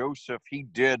father, Joseph, he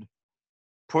did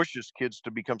push his kids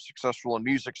to become successful in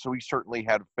music, so he certainly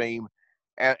had fame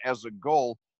as a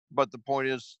goal. But the point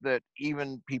is that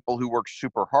even people who worked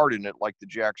super hard in it, like the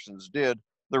Jacksons did,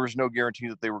 there was no guarantee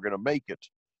that they were going to make it.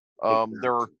 Exactly.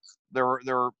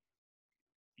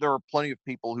 There are plenty of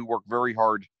people who work very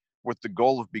hard with the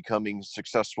goal of becoming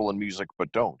successful in music,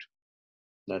 but don't.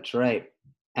 That's right.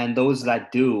 And those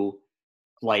that do,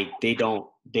 like, it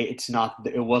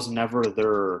was never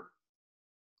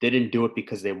they didn't do it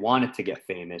because they wanted to get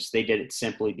famous. They did it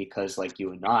simply because, like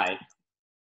you and I,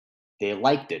 they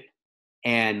liked it.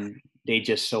 And they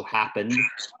just so happened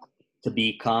to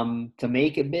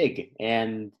make it big.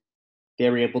 And they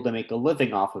were able to make a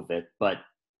living off of it. But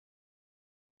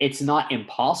it's not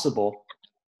impossible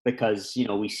because,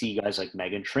 we see guys like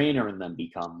Megan Trainor and them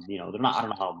become, they're not, I don't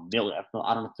know how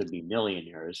I don't have to be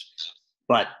millionaires,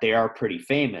 but they are pretty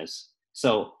famous.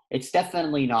 So it's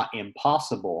definitely not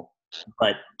impossible,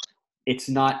 but it's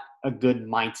not a good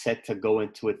mindset to go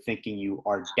into it thinking you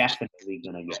are definitely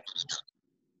going to get.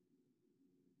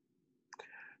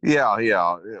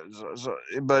 Yeah.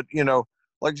 But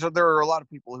like I said, there are a lot of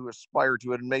people who aspire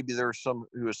to it, and maybe there are some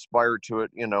who aspire to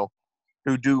it,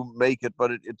 who do make it,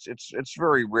 but it's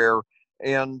very rare,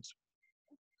 and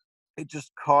it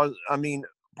just I mean,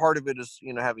 part of it is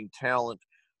having talent,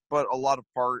 but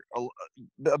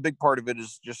a big part of it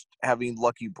is just having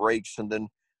lucky breaks and then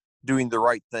doing the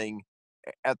right thing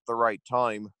at the right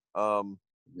time.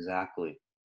 Exactly.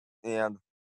 And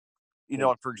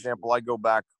for example, I go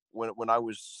back when I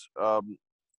was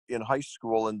in high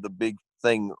school, and the big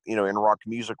thing, in rock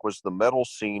music was the metal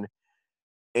scene.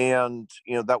 And,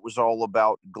 that was all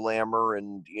about glamour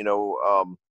and,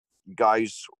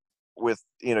 guys with,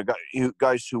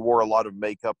 guys who wore a lot of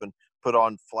makeup and put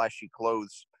on flashy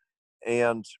clothes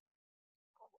and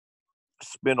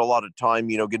spent a lot of time,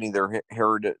 getting their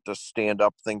hair to stand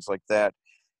up, things like that.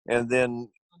 And then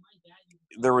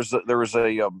there was a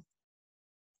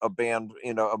band,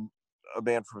 a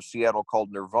band from Seattle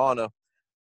called Nirvana,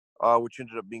 which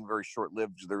ended up being very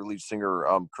short-lived. Their lead singer,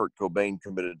 Kurt Cobain,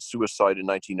 committed suicide in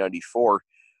 1994.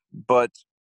 But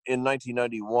in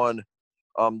 1991,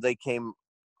 they came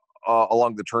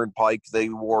along the turnpike. They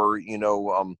wore,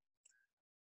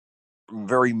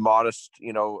 very modest,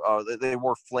 they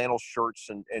wore flannel shirts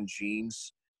and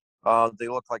jeans. They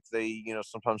looked like they,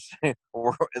 sometimes,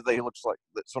 or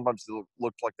sometimes they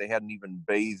looked like they hadn't even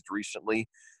bathed recently.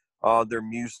 Their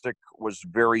music was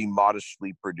very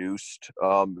modestly produced.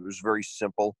 It was very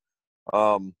simple.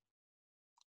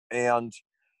 And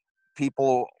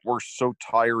people were so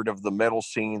tired of the metal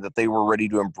scene that they were ready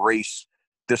to embrace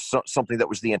something that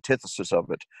was the antithesis of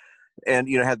it. And,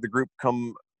 had the group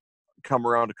come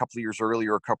around a couple of years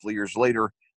earlier, a couple of years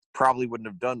later, probably wouldn't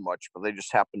have done much, but they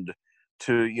just happened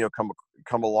to,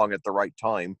 come along at the right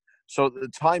time. So the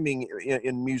timing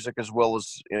in music as well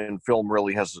as in film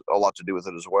really has a lot to do with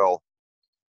it as well.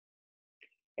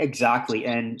 Exactly.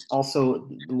 And also,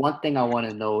 one thing I want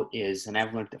to note is, and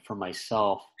I've learned it for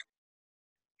myself,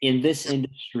 in this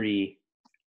industry,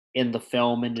 in the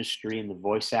film industry, in the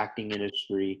voice acting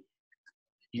industry,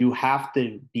 you have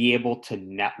to be able to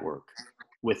network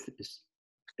with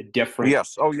different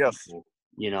Yes. Oh, yes. people,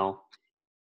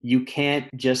 you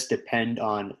can't just depend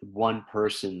on one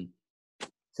person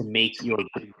to make your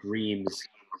big dreams.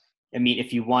 I mean,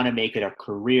 if you want to make it a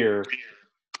career,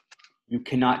 you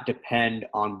cannot depend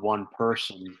on one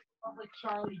person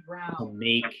to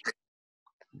make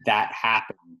that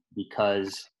happen,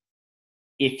 because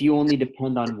if you only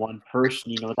depend on one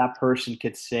person, that person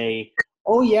could say,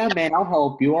 "Oh yeah, man, I'll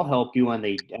help you," and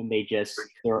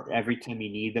they're every time you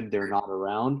need them, they're not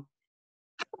around.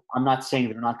 I'm not saying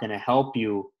they're not going to help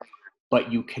you,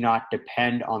 but you cannot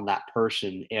depend on that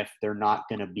person if they're not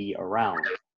going to be around.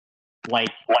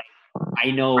 Like,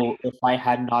 I know if I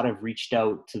had not have reached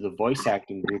out to the voice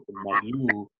acting group and met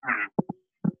you,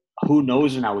 who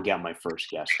knows when I would get my first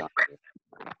guest on here.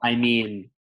 I mean,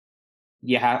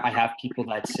 I have people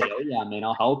that say, "Oh yeah, man,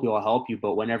 I'll help you,"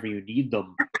 but whenever you need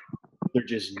them, they're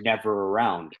just never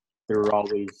around. They're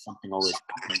always something always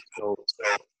happens. So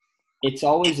it's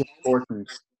always important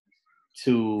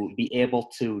to be able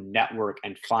to network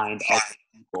and find other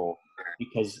people,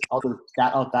 because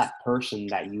that person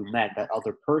that you met, that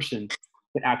other person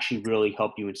could actually really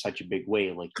help you in such a big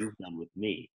way, like you've done with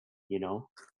me.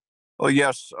 Well,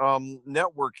 yes.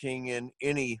 Networking in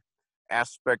any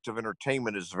aspect of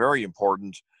entertainment is very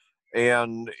important,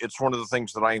 and it's one of the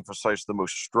things that I emphasize the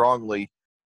most strongly.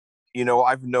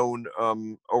 I've known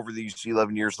over these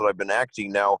 11 years that I've been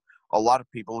acting now, a lot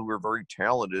of people who are very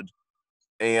talented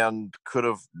and could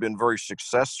have been very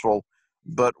successful,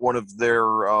 but one of their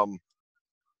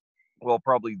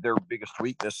probably their biggest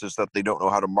weakness is that they don't know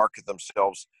how to market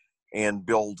themselves and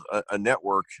build a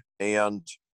network. And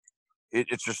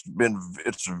it's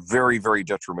very, very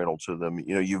detrimental to them.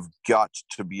 You've got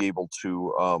to be able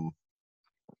to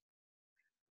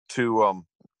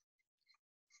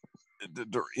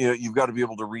you've got to be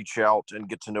able to reach out and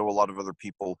get to know a lot of other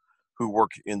people who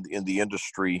work in the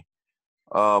industry.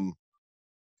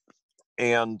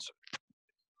 And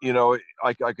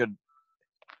I could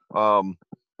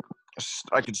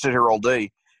I could sit here all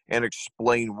day and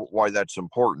explain why that's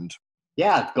important.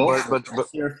 Yeah, go. But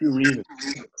there are a few reasons.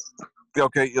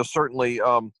 Okay, certainly.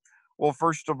 Well,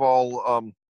 first of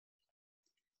all,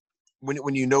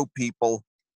 when you know people,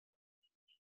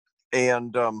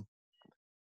 and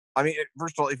I mean,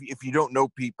 first of all, if you don't know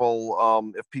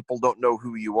people, if people don't know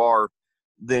who you are,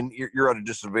 then you're at a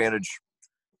disadvantage,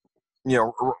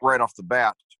 right off the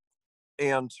bat.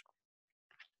 And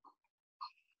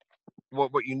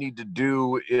what you need to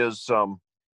do is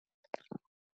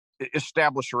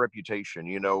establish a reputation.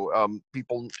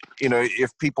 People,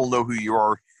 if people know who you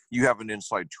are, you have an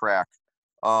inside track.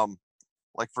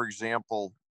 Like, for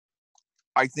example,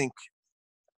 I think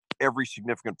every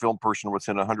significant film person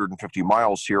within 150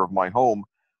 miles here of my home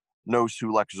knows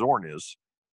who Lec Zorn is.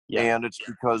 Yeah. And it's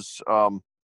because,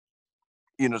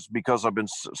 it's because I've been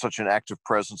such an active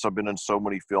presence. I've been in so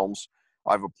many films.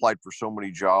 I've applied for so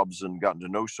many jobs and gotten to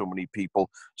know so many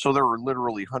people. So there are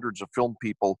literally hundreds of film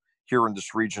people here in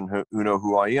this region who know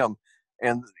who I am.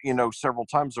 And, several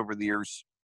times over the years,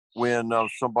 when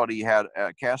somebody had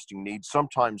a casting need.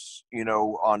 Sometimes,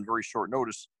 on very short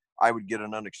notice, I would get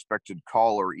an unexpected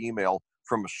call or email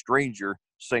from a stranger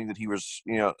saying that he was,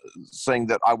 saying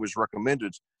that I was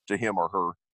recommended to him or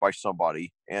her by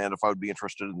somebody, and if I would be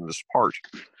interested in this part.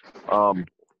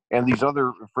 And these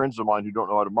other friends of mine who don't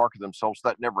know how to market themselves,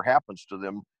 that never happens to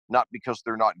them, not because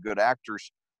they're not good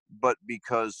actors, but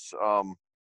because,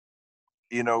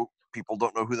 people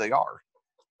don't know who they are.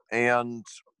 And,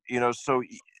 so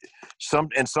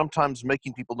sometimes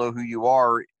making people know who you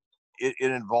are, it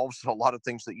involves a lot of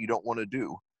things that you don't want to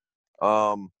do.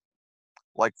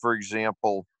 Like, for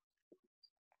example,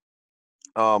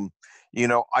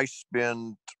 I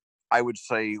spend, I would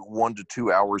say, 1 to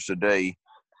 2 hours a day,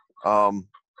 going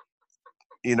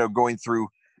through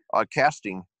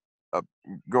casting, uh,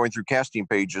 going through casting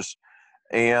pages,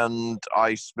 and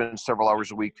I spend several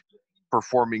hours a week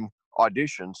performing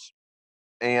auditions.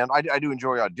 And I do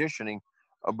enjoy auditioning,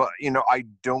 but I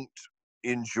don't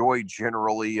enjoy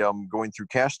generally going through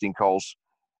casting calls.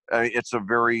 It's a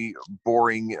very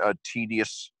boring,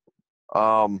 tedious,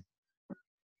 um,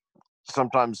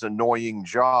 sometimes annoying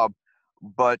job,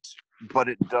 but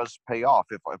it does pay off.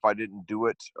 If I didn't do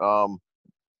it,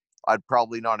 I'd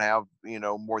probably not have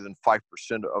more than 5%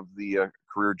 of the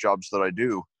career jobs that I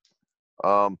do.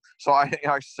 So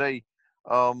I say,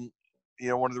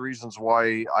 one of the reasons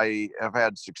why I have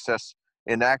had success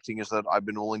in acting is that I've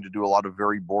been willing to do a lot of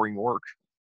very boring work.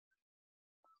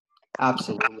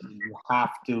 Absolutely. You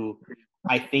have to,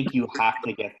 I think you have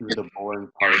to get through the boring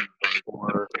part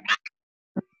before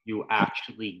you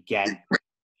actually get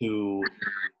to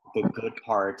the good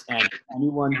parts. And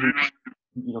anyone who,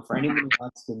 for anyone who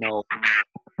wants to know,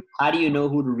 how do you know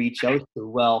who to reach out to?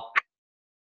 Well,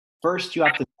 first you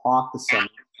have to talk to someone.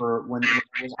 For when I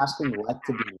was asking Lec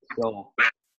to be on the show,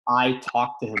 I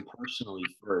talked to him personally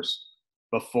first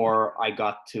before I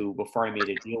made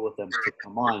a deal with him to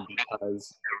come on,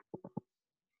 because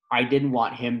I didn't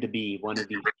want him to be one of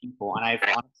these people. And I've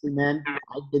honestly, man,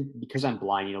 because I'm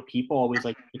blind, people always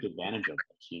like to take advantage of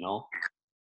this,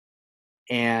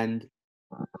 and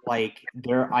like you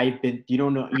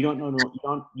do not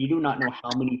know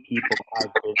how many people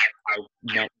I've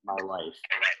met in my life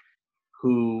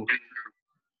who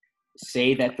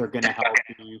say that they're going to help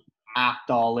me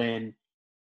act all in,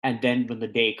 and then when the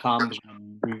day comes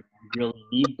when we really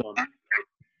need them,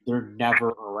 they're never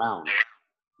around.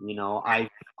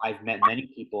 I've met many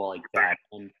people like that,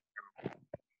 and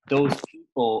those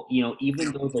people,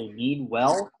 even though they mean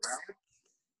well,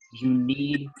 you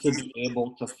need to be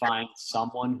able to find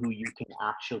someone who you can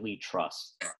actually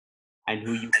trust and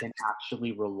who you can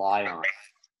actually rely on.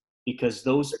 Because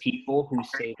those people who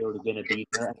say they're going to be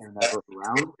there and they're never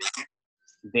around,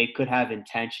 they could have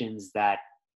intentions that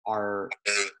are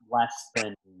less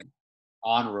than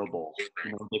honorable.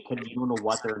 You don't know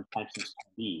what their intentions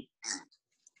can be.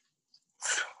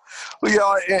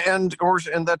 Well, yeah, and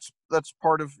that's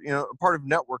part of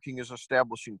networking is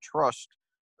establishing trust.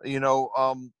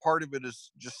 Part of it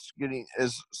is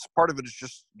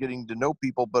just getting to know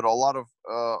people, but a lot of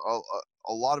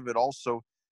it also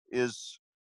is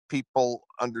people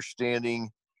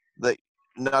understanding that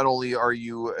not only are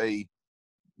you a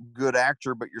good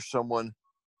actor, but you're someone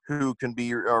who can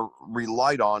be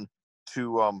relied on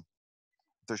to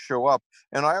show up.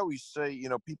 And I always say,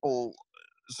 people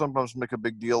sometimes make a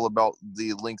big deal about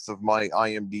the length of my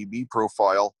IMDb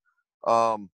profile.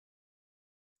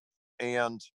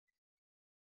 And,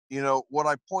 what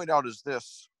I point out is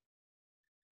this,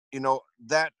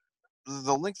 that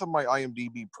the length of my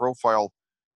IMDb profile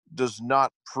does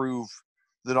not prove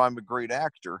that I'm a great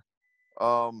actor.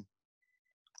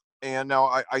 And now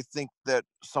I think that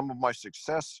some of my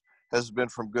success has been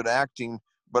from good acting,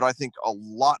 but I think a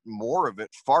lot more of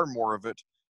it, far more of it,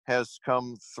 has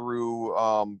come through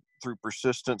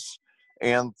persistence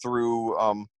and through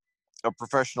a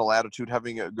professional attitude,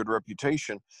 having a good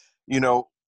reputation.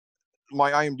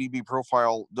 My IMDb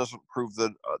profile doesn't prove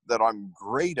that I'm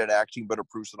great at acting, but it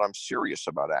proves that I'm serious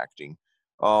about acting.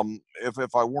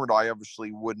 If I weren't, I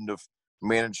obviously wouldn't have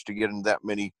managed to get in that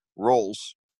many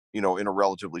roles, in a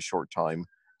relatively short time.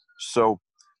 So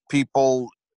people,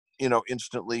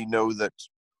 instantly know that,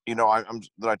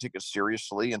 that I take it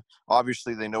seriously, and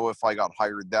obviously they know if I got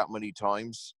hired that many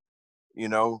times,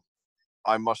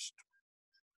 I must,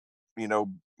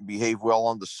 behave well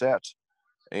on the set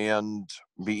and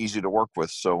be easy to work with.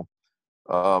 So,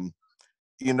 um,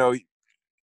 you know,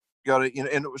 gotta,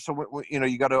 and so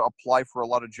you got to apply for a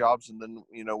lot of jobs, and then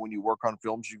when you work on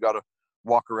films, you got to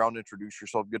walk around, introduce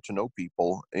yourself, get to know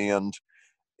people, and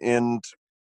then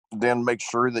make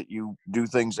sure that you do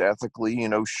things ethically.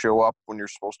 Show up when you're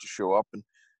supposed to show up, and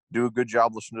do a good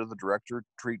job, listen to the director,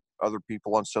 treat other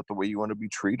people on set the way you want to be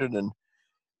treated. And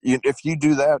if you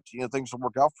do that, things will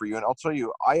work out for you. And I'll tell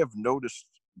you, I have noticed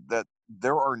that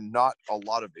there are not a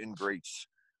lot of ingrates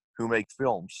who make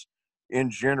films. In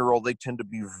general, they tend to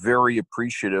be very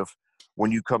appreciative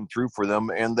when you come through for them,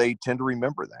 and they tend to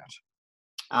remember that.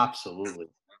 Absolutely.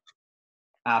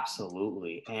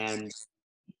 Absolutely. And,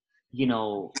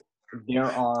 there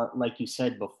are, like you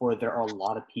said before, there are a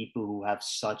lot of people who have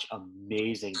such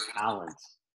amazing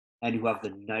talents and who have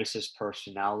the nicest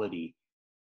personality.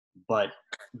 But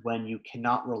when you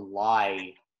cannot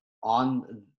rely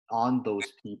on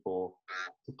those people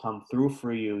to come through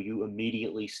for you, you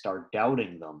immediately start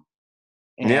doubting them.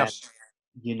 And Yes.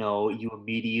 you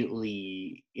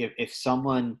immediately, if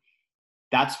someone,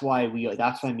 that's why I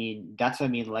mean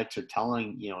Lex are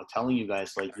telling you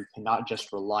guys, like, you cannot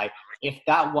just rely. If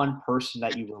that one person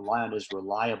that you rely on is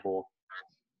reliable,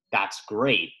 that's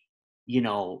great.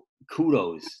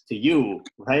 Kudos to you,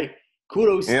 right?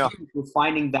 Kudos to Yeah. you for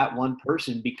finding that one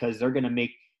person, because they're going to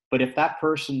make. But if that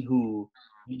person who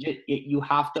you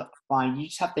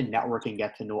just have to network and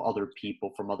get to know other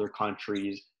people from other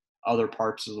countries, other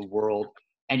parts of the world.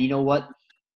 And you know what?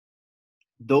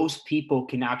 Those people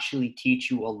can actually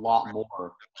teach you a lot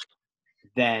more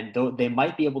than, though they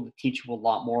might be able to teach you a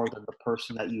lot more than the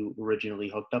person that you originally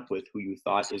hooked up with, who you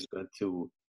thought is going to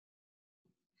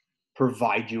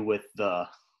provide you with the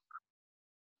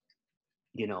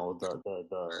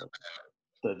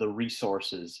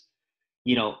resources.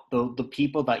 The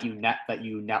people that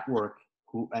you network,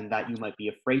 who and that you might be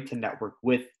afraid to network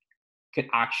with, could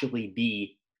actually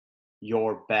be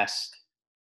your best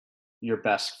your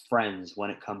best friends when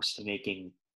it comes to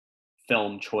making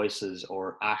film choices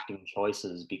or acting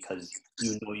choices, because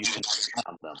you can rely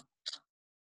on them.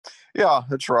 Yeah,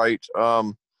 that's right.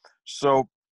 So,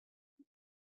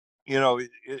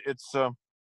 it's a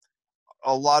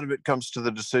lot of it comes to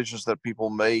the decisions that people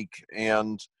make.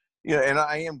 And, and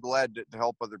I am glad to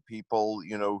help other people,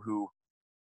 who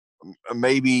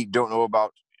maybe don't know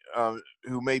about,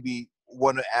 who maybe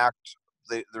want to act.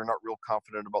 They're not real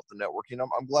confident about the networking.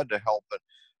 I'm glad to help.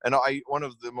 And one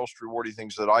of the most rewarding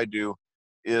things that I do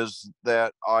is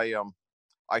that I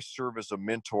serve as a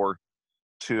mentor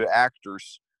to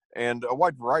actors, and a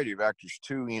wide variety of actors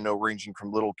too, ranging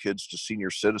from little kids to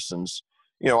senior citizens.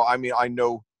 I mean, I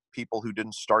know people who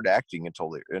didn't start acting until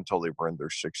they were in their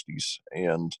 60s.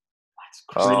 And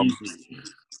That's um, crazy.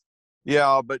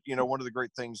 yeah, but one of the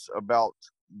great things about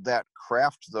that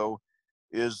craft, though,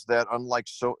 is that unlike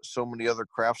so many other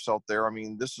crafts out there, I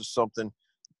mean, this is something,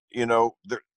 there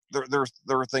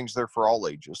are things there for all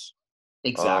ages.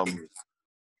 Um, Exactly.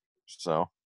 so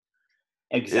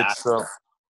it's Exactly.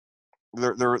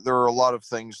 there are a lot of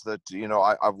things that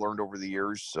I've learned over the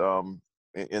years, in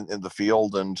the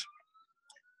field. And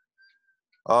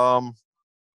um,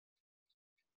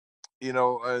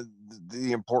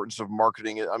 the importance of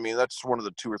marketing. I mean, that's one of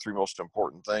the two or three most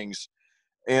important things.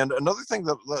 And another thing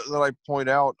that I point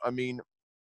out, I mean,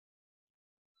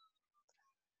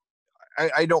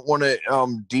 I don't want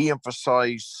to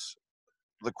de-emphasize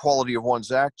the quality of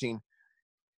one's acting,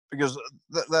 because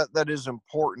that is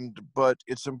important. But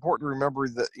it's important to remember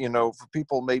that, for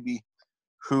people maybe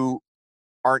who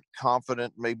aren't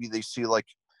confident, maybe they see, like,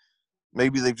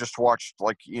 maybe they've just watched,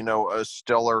 like, a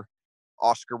stellar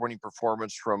Oscar-winning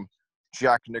performance from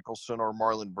Jack Nicholson or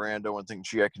Marlon Brando and think,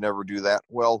 gee, I can never do that.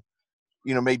 Well,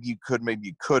 maybe you could, maybe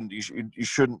you couldn't. You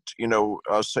shouldn't,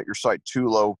 set your sight too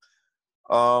low.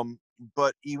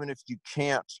 But even if you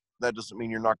can't, that doesn't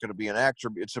mean you're not going to be an actor.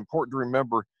 It's important to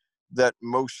remember that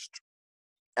most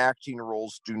acting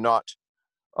roles do not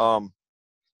um,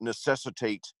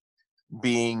 necessitate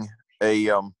being a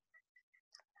a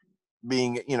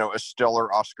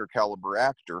stellar Oscar caliber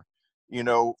actor.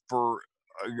 For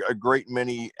a great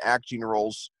many acting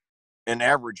roles, an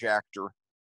average actor,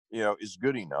 is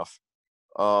good enough.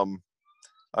 Um,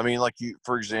 I mean, like,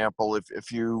 for example,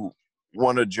 if you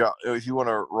want if you want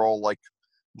to role like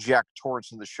Jack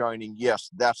Torrance in The Shining, yes,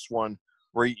 that's one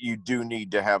where you do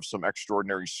need to have some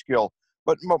extraordinary skill.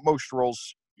 But most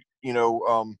roles, you know,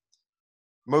 um,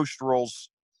 most roles,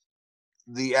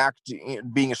 the acting,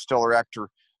 being a stellar actor,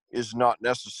 is not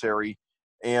necessary.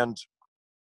 And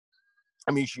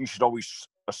I mean, you should always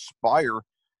aspire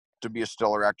to be a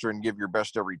stellar actor and give your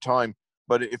best every time.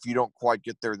 But if you don't quite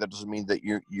get there, that doesn't mean that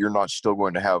you're not still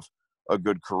going to have a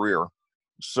good career.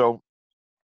 So,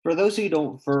 For those who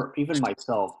don't, for even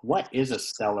myself, what is a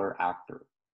stellar actor?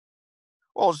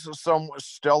 well, some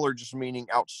stellar just meaning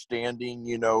outstanding,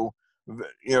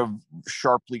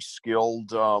 sharply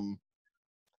skilled,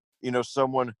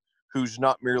 someone who's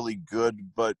not merely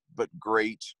good but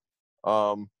great.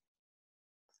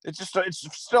 it's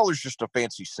stellar's just a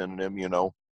fancy synonym, you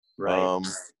know. Right.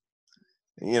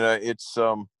 It's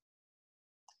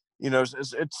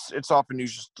it's often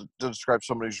used just to describe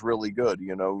somebody who's really good,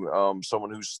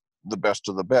 someone who's the best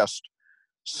of the best.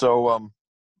 So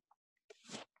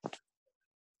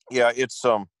yeah, it's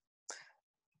so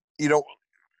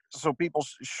people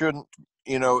shouldn't,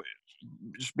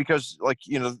 just because, like,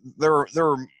 there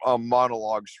are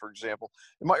monologues, for example.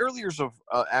 In my early years of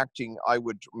acting, I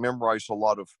would memorize a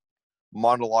lot of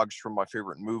monologues from my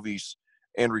favorite movies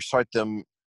and recite them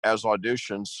as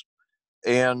auditions.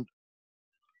 And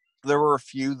there were a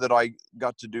few that I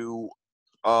got to do,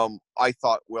 I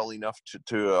thought well enough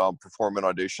to perform in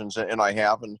auditions, and I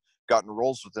have, and gotten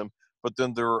roles with them. But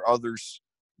then there are others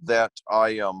that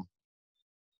I've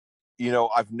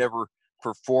never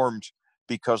performed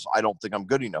because I don't think I'm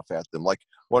good enough at them. Like,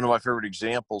 one of my favorite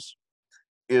examples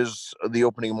is the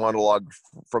opening monologue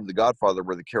from The Godfather,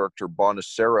 where the character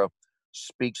Bonacera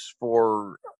speaks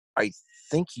for, I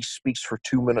think he speaks for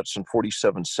 2 minutes and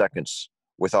 47 seconds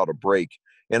without a break.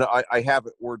 And I have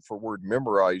it word for word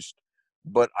memorized,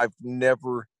 but I've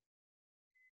never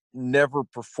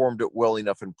performed it well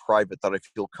enough in private that I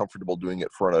feel comfortable doing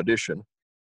it for an audition.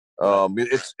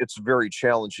 It's very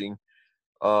challenging.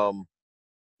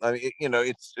 I mean,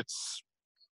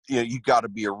 you got to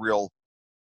be a real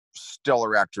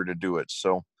stellar actor to do it.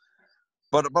 So,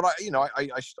 but I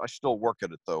still work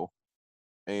at it though,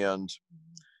 and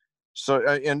so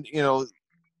I've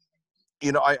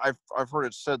heard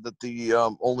it said that the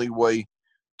only way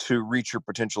to reach your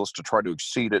potential is to try to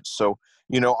exceed it. So,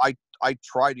 I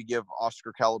try to give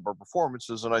Oscar caliber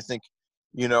performances, and I think,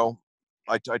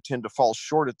 I tend to fall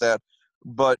short at that.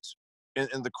 But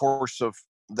in the course of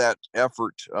that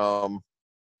effort,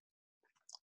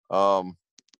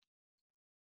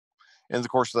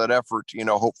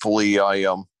 hopefully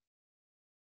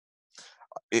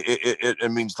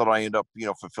it means that I end up,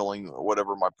 fulfilling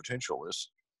whatever my potential is.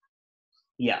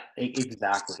 Yeah,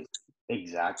 exactly.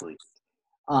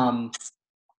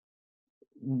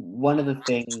 One of the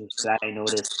things that I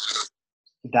noticed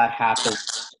that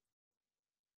happens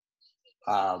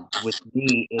with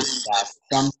me is that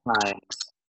sometimes,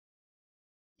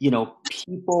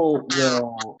 people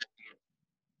will.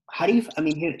 How do you? I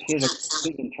mean, here's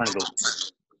what I'm trying to go.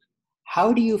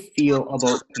 How do you feel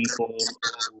about people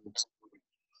who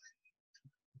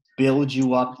build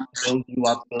you up, and then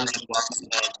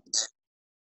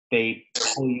they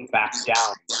pull you back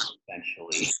down,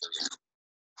 essentially?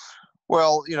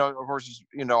 Well, of course,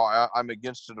 I'm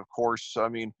against it, of course. I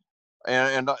mean,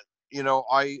 and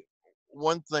I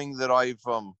one thing that I've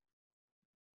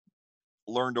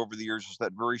learned over the years is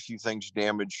that very few things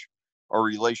damage a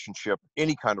relationship,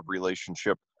 any kind of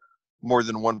relationship, more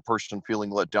than one person feeling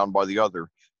let down by the other.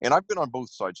 And I've been on both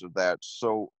sides of that.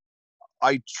 So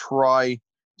I try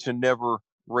to never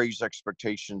raise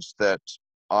expectations that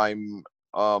I'm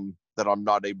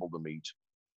not able to meet.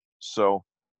 So,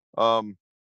 and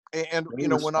Very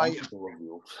when I responsible of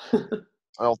you.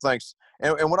 oh, thanks.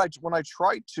 And when I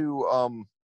try to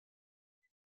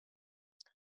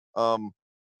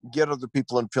get other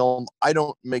people in film, I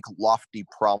don't make lofty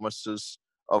promises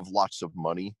of lots of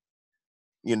money.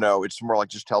 It's more like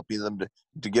just helping them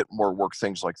to get more work,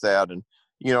 things like that. And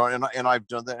and I've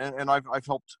done that, and I've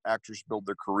helped actors build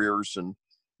their careers, and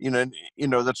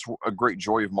that's a great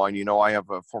joy of mine. I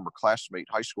have a former classmate,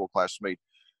 high school classmate,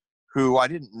 who I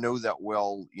didn't know that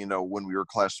well, when we were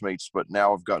classmates, but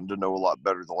now I've gotten to know a lot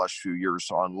better the last few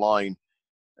years online,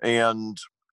 and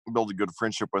build a good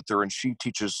friendship with her. And she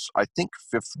teaches, I think,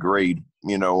 5th grade,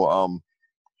 down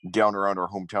around our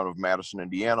hometown of Madison,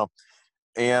 Indiana.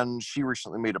 And she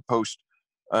recently made a post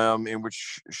in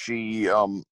which she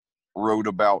wrote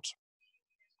about,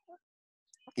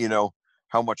 how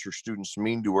much her students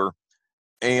mean to her.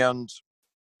 And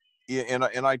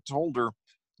I told her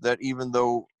that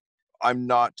I'm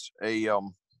not a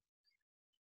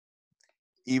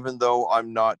even though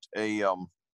I'm not a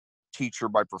teacher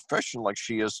by profession like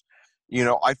she is,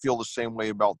 I feel the same way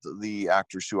about the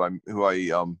actors who I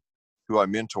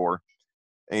mentor.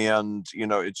 And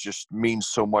it just means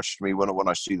so much to me when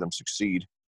I see them succeed.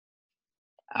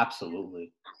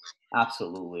 Absolutely.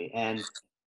 And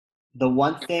the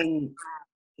one thing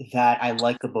that I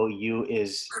like about you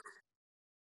is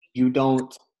you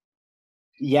don't,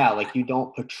 like, you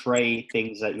don't portray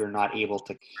things that you're not able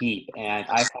to keep. And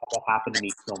I've had that happen to me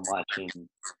so much, and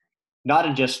not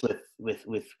in just with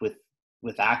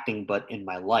acting, but in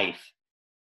my life,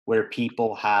 where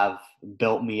people have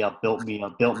built me up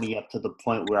to the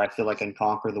point where I feel like I can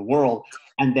conquer the world,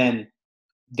 and then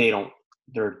they don't.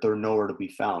 They're nowhere to be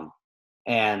found,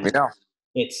 and Yeah.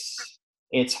 it's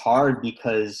it's hard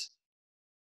because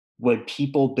when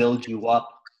people build you up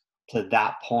to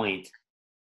that point,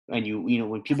 and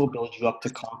when people build you up to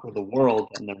conquer the world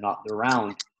and they're not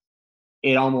around,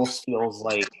 it almost feels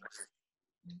like,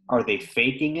 are they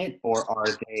faking it, or are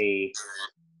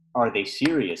they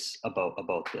serious about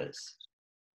this?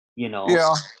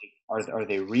 Yeah. Are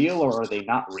they real, or are they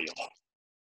not real?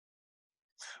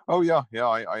 Oh yeah, yeah.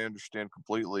 I understand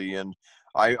completely, and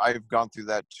I've gone through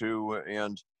that too.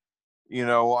 And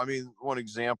I mean, one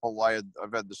example, I've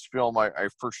had this film. I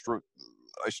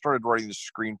started writing the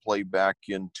screenplay back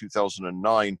in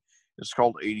 2009. It's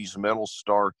called 80s Metal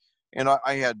Star, and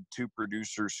I had two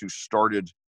producers who started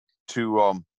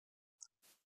who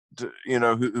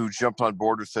jumped on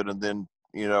board with it, and then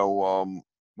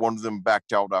one of them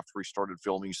backed out after he started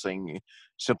filming,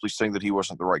 simply saying that he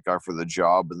wasn't the right guy for the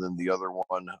job, and then the other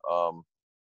one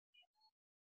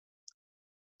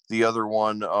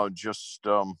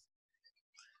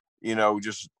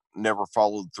just never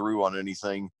followed through on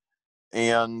anything.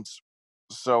 And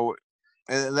so,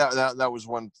 and that was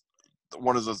one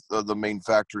of the main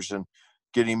factors in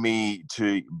getting me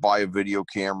to buy a video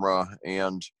camera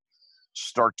and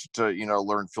start to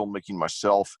learn filmmaking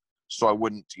myself, so I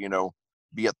wouldn't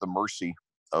be at the mercy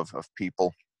of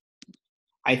people.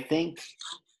 I think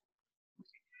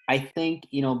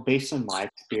based on my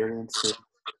experiences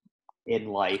in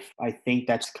life, I think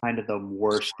that's kind of the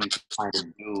worst you can kind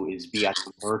of do, is be at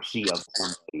the mercy of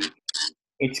somebody.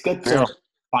 It's good Yeah. to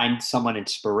find someone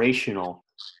inspirational,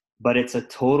 but it's a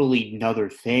totally another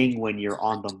thing when you're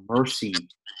on the mercy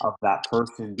of that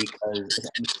person, because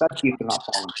especially if they're not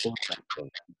following through with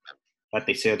anything that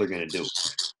they say they're going to do.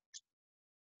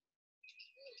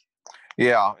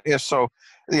 Yeah. So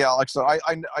yeah, like I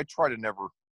said, I try to never,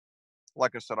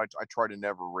 like I said, I try to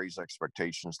never raise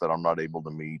expectations that I'm not able to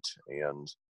meet, and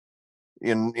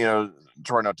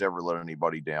try not to ever let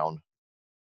anybody down.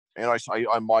 And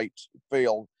I might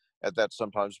fail at that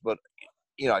sometimes, but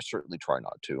I certainly try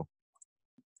not to.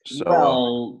 So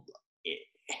Well,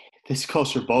 this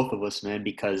goes for both of us, man,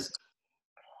 because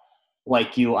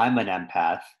like you, I'm an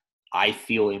empath. I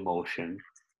feel emotion.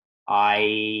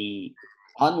 I,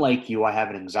 unlike you, I have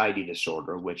an anxiety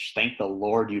disorder, which thank the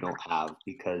Lord you don't have,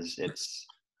 because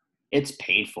it's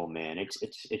painful, man. It's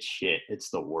shit. It's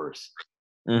the worst.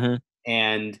 mm-hmm.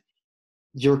 And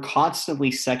you're constantly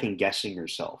second guessing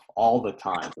yourself all the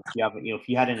time. If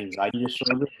you had an anxiety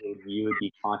disorder, you would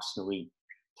be constantly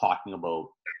talking about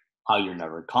how you're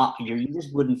never you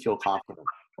just wouldn't feel confident.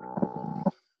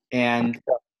 And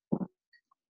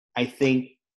I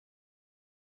think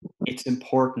it's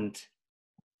important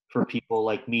for people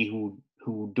like me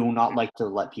who do not like to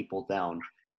let people down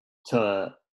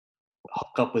to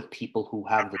hook up with people who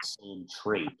have the same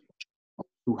trait,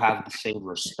 who have the same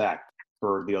respect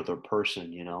for the other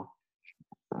person.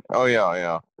 Oh yeah.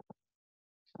 Yeah.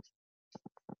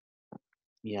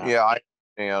 Yeah, I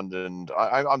understand, and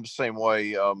I'm the same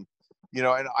way. And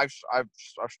I've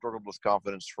struggled with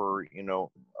confidence for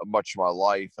much of my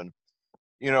life, and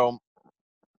you know,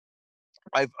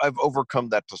 I've overcome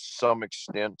that to some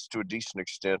extent, to a decent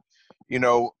extent. You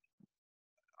know,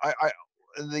 I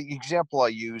the example I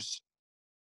use,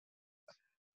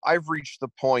 I've reached the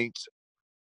point.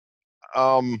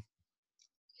 Um,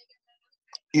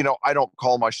 I don't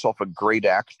call myself a great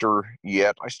actor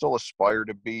yet. I still aspire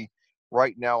to be.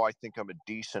 Right now, I think I'm a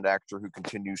decent actor who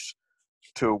continues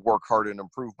to work hard and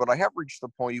improve. But I have reached the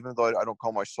point, even though I don't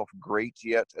call myself great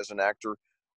yet as an actor,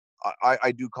 I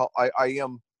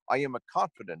am a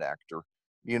confident actor.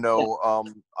 Yeah.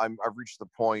 I've reached the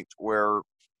point where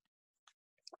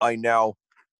I now,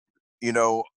 you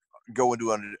know,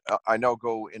 I now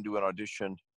go into an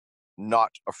audition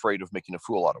not afraid of making a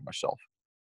fool out of myself.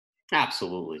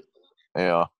 Absolutely.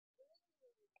 Yeah.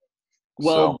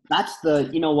 So Well,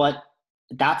 you know what?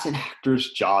 That's an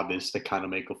actor's job, is to kind of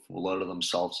make a fool out of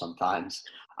themselves sometimes.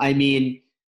 I mean,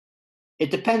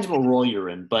 it depends what role you're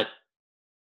in, but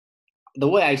the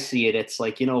way I see it, it's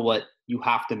like, you know what? You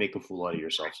have to make a fool out of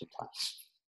yourself sometimes.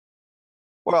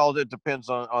 well, it depends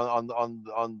on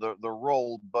the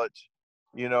role, but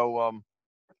you know,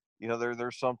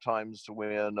 there's sometimes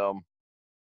when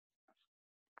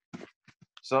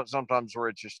sometimes where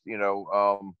it's just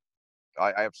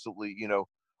I absolutely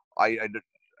I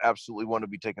absolutely want to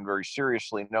be taken very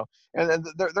seriously, and then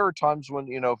there are times when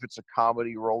if it's a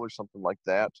comedy role or something like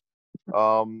that,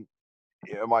 um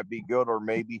it might be good, or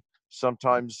maybe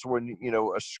sometimes when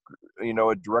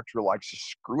a director likes a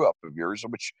screw up of yours,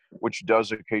 which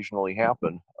does occasionally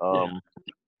happen. Yeah.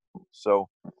 So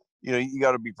you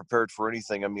got to be prepared for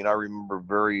anything. I mean, I remember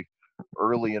very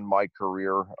early in my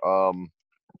career,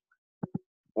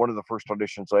 one of the first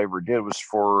auditions I ever did was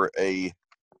for a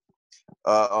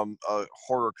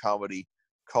horror comedy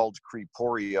called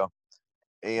Creeporia,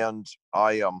 and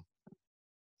I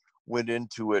went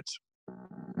into it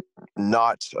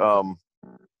not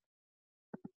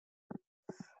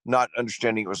not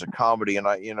understanding it was a comedy, and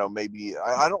maybe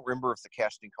I don't remember if the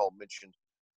casting call mentioned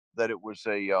that it was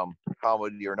a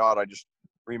comedy or not. I just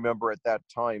remember at that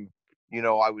time,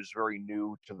 I was very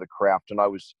new to the craft, and I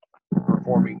was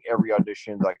performing every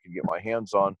audition that I could get my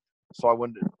hands on. So I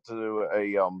went to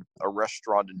a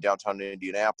restaurant in downtown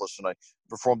Indianapolis, and I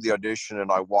performed the audition,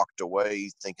 and I walked away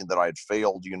thinking that I had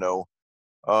failed.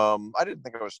 I didn't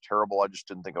think I was terrible. I just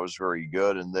didn't think I was very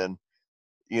good. And then,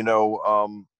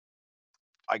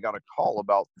 I got a call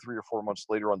about 3 or 4 months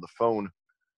later on the phone,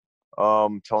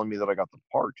 telling me that I got the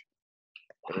part.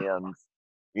 And,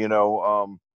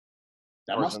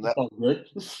 that must have felt good.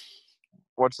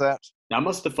 What's that? That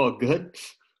must have felt good.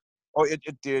 Oh, it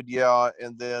did, yeah.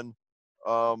 And then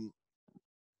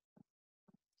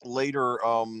later,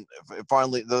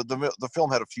 finally, the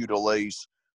film had a few delays.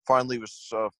 Finally, it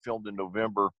was filmed in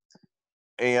November,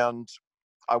 and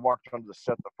I walked onto the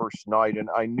set the first night, and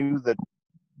I knew that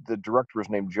the director was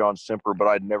named John Semper, but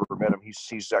I'd never met him.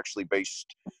 He's actually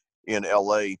based in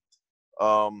L.A.,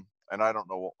 and I don't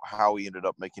know how he ended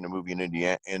up making a movie in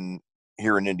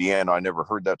here in Indiana. I never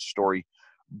heard that story,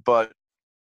 but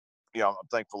I'm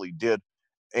thankful he did.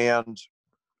 And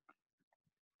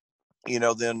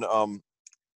then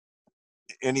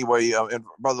anyway, and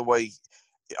by the way,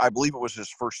 I believe it was his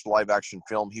first live action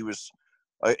film. He was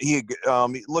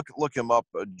look him up,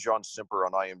 John Semper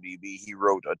on IMDb. He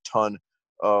wrote a ton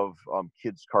of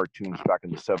kids cartoons back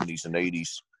in the 70s and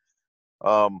 80s.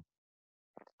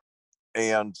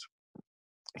 And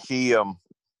he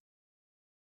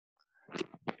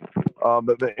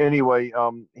but anyway,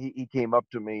 he came up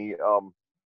to me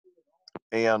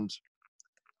and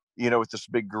with this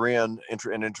big grin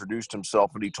and introduced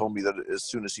himself, and he told me that as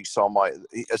soon as he saw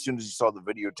the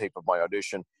videotape of my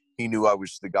audition, he knew I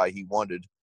was the guy he wanted.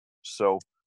 So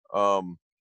and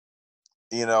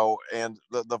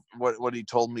what he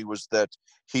told me was that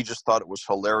he just thought it was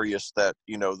hilarious that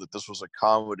that this was a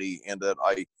comedy, and that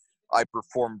I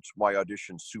performed my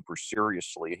audition super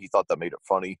seriously. He thought that made it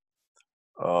funny.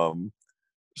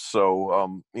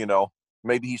 So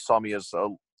maybe he saw me as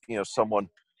someone,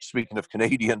 speaking of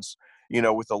Canadians,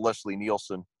 with a Leslie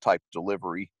Nielsen type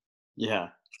delivery. Yeah.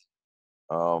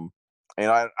 And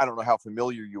I don't know how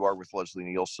familiar you are with Leslie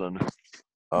Nielsen.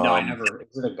 No, I never.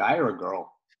 Is it a guy or a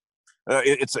girl?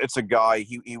 It's a guy.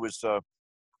 He was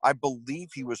I believe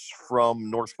he was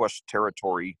from Northwest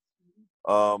Territory,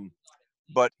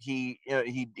 but he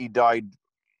died,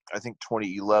 I think,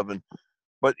 2011.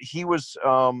 But he was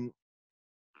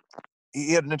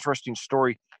he had an interesting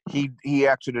story. He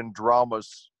acted in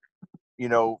dramas,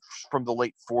 from the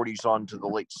late 40s on to the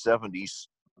late 70s,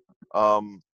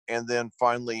 and then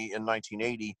finally in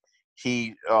 1980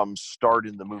 he starred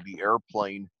in the movie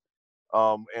Airplane,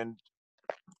 and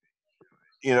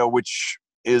which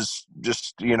is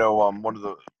just one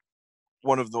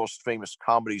of the most famous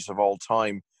comedies of all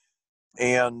time.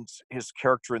 And his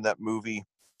character in that movie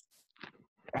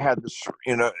had this,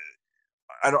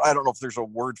 I don't know if there's a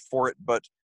word for it, but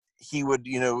he would,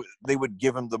 they would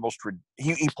give him the most,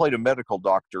 he played a medical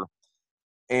doctor,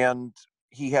 and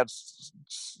he had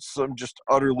some just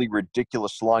utterly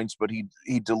ridiculous lines, but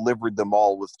he delivered them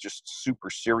all with just super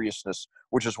seriousness,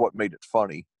 which is what made it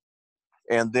funny.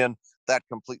 And then that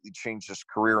completely changed his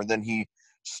career. And then he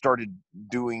started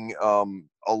doing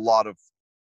a lot of,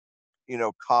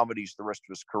 comedies the rest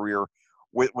of his career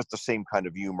with the same kind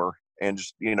of humor, and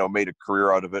just, made a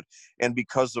career out of it. And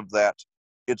because of that,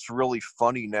 it's really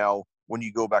funny now when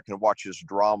you go back and watch his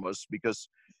dramas, because,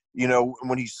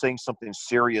 when he's saying something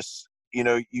serious,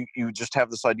 you just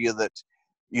have this idea that,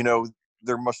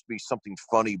 there must be something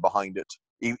funny behind it,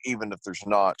 even if there's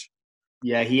not.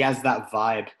 Yeah, he has that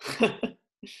vibe.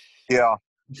 Yeah.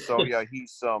 So yeah,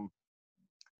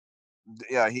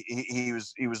 he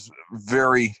was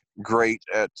very great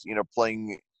at,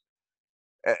 playing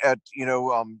at,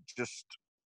 just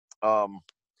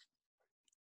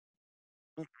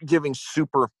giving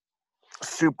super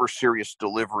serious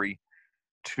delivery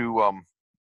to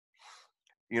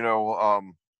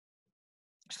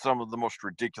some of the most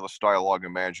ridiculous dialogue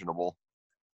imaginable.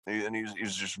 And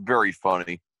he's just very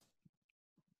funny.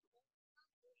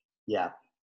 Yeah,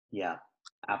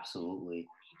 absolutely.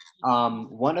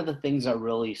 One of the things that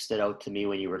really stood out to me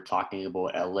when you were talking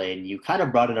about LA, and you kind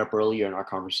of brought it up earlier in our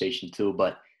conversation too,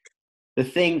 but the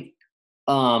thing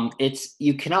It's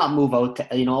you cannot move out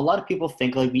to, a lot of people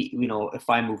think like if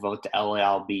I move out to LA,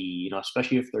 I'll be,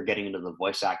 especially if they're getting into the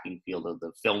voice acting field or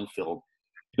the film field.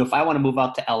 If I want to move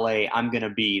out to LA, I'm gonna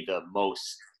be the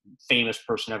most famous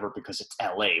person ever because it's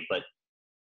LA. But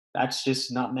that's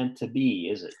just not meant to be,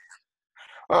 is it?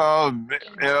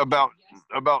 About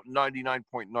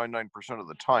 99.99% of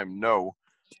the time, no.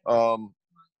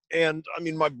 And I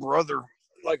mean, my brother,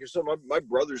 like I said, my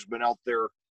brother's been out there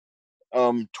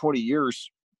 20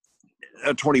 years,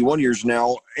 21 years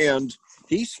now, and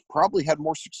he's probably had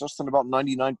more success than about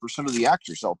 99% of the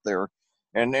actors out there,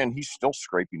 and he's still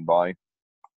scraping by,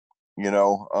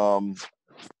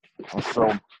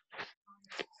 so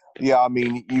yeah, I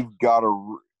mean, you've got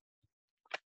to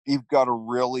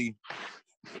really,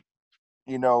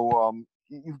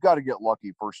 you've got to get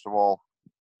lucky first of all,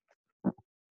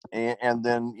 and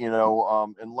then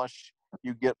unless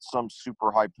you get some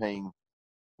super high paying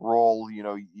role,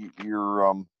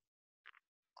 you're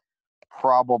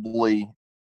probably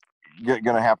going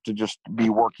to have to just be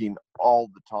working all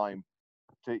the time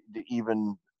to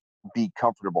even be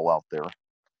comfortable out there.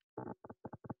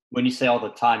 When you say all the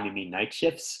time, you mean night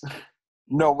shifts?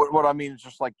 No, what I mean is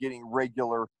just like getting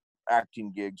regular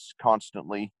acting gigs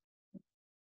constantly.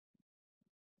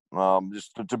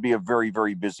 Just to be a very,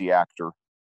 very busy actor,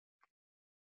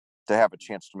 to have a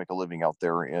chance to make a living out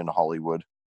there in Hollywood.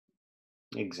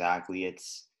 Exactly.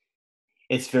 It's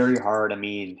very hard. I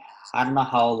mean, I don't know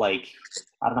how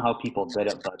people did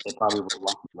it, but they probably were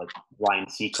lucky. Like Ryan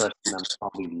Seacrest and them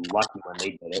probably lucky when they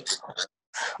did it.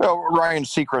 Well, Ryan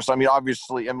Seacrest, I mean,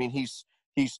 obviously, I mean, he's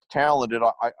talented.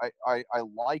 I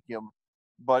like him,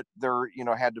 but there,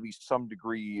 had to be some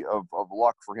degree of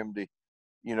luck for him to,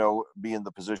 be in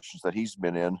the positions that he's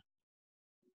been in.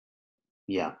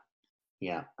 Yeah.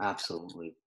 Yeah,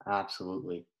 absolutely.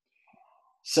 Absolutely.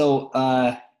 So,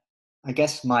 I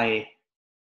guess the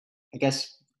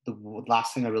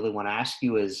last thing I really want to ask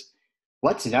you is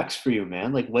what's next for you,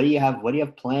 man? Like, what do you have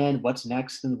planned? What's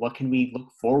next and what can we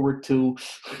look forward to?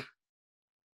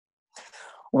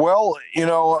 Well,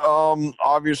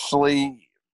 obviously,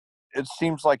 it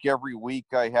seems like every week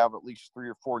I have at least 3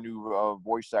 or 4 new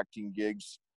voice acting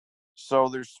gigs. So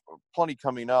there's plenty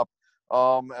coming up.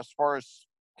 As far as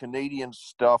Canadian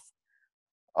stuff,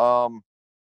 um,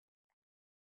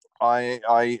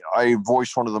 I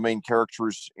voice one of the main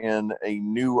characters in a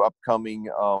new upcoming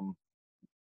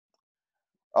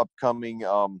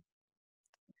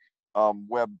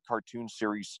web cartoon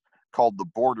series called The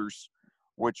Borders,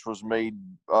 which was made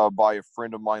by a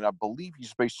friend of mine. I believe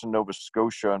he's based in Nova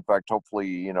Scotia. In fact,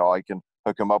 hopefully, I can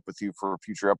hook him up with you for a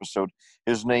future episode.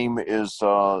 His name is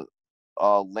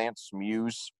Lance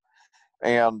Muse,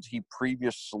 and he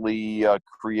previously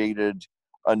created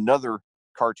another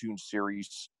cartoon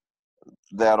series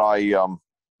that I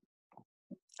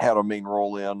had a main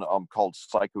role in called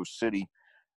Psycho City.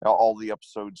 Now, all the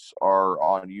episodes are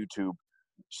on YouTube.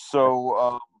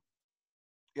 So,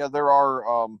 yeah, there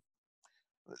are.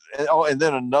 And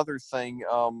then another thing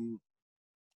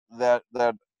that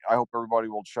I hope everybody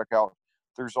will check out.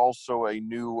 There's also a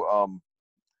new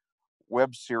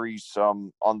web series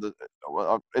on the.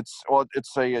 It's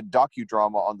a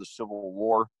docudrama on the Civil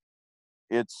War.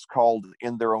 It's called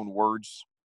In Their Own Words,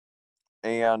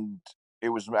 and it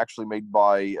was actually made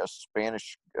by a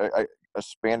Spanish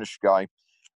guy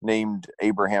named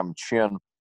Abraham Chin,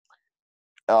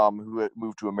 who had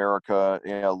moved to America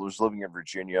and was living in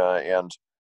Virginia and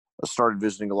started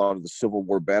visiting a lot of the Civil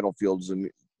War battlefields and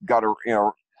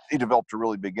he developed a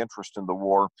really big interest in the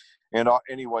war. And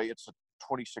anyway, it's a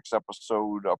 26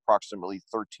 episode, approximately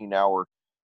 13-hour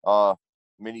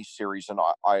miniseries, and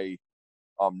I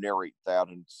narrate that,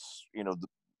 and it's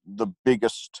the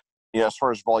biggest, as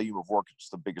far as volume of work, it's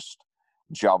the biggest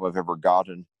job I've ever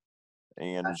gotten,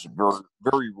 and it's very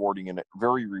very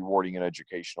rewarding and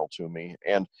educational to me.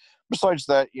 And besides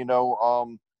that,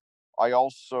 I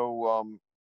also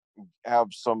have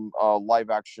some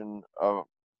live action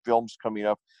films coming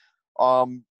up.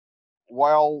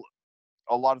 While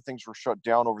a lot of things were shut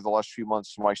down over the last few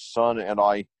months, my son and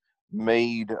I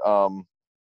made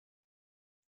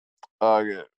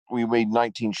we made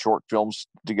 19 short films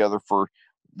together for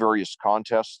various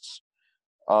contests.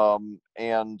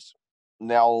 And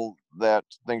now that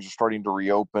things are starting to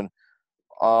reopen,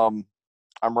 I'm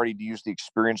ready to use the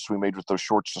experience we made with those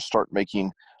shorts to start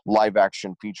making live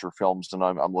action feature films, and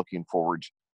I'm looking forward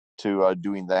to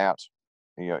doing that,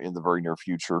 in the very near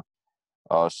future.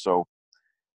 So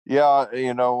yeah,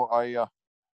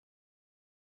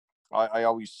 I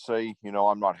always say,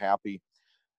 I'm not happy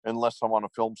unless I'm on a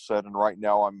film set, and right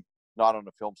now I'm not on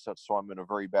a film set, so I'm in a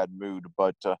very bad mood.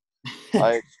 But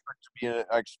I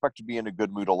expect to be in a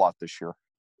good mood a lot this year.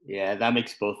 Yeah, that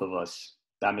makes both of us.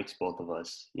 That makes both of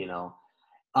us, you know.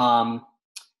 Um,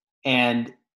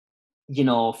 and you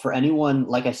know, for anyone,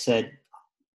 like I said,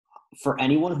 for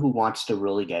anyone who wants to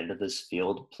really get into this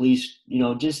field, please, you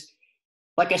know, just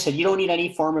like I said, you don't need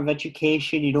any form of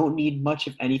education. You don't need much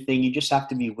of anything. You just have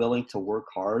to be willing to work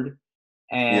hard,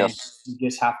 and Yes. you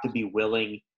just have to be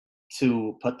willing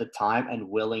to put the time and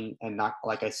willing and not,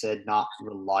 like I said, not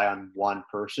rely on one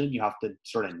person. You have to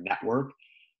sort of network.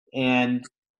 And,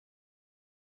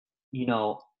 you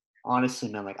know, honestly,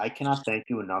 man, like I cannot thank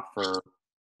you enough for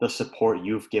the support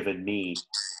you've given me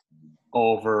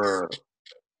over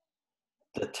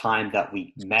the time that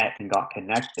we met and got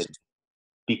connected,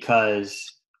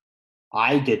 because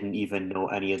I didn't even know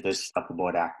any of this stuff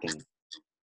about acting.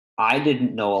 I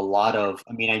didn't know a lot of,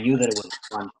 I mean, I knew that it was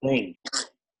a fun thing,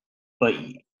 but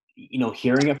you know,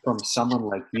 hearing it from someone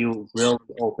like you really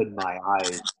opened my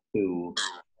eyes to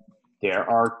there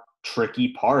are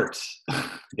tricky parts.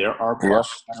 There are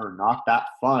parts Yes. that are not that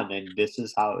fun, and this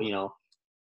is how, you know,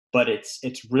 but it's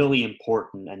really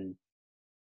important. And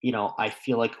you know, I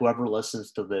feel like whoever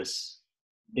listens to this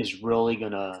is really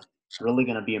gonna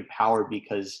be empowered,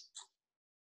 because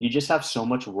you just have so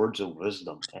much words of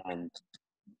wisdom. And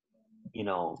you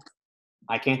know,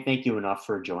 I can't thank you enough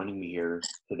for joining me here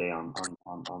today on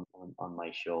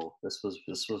my show. This was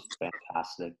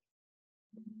fantastic.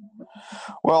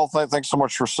 Well, thanks so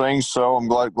much for saying so. I'm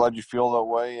glad you feel that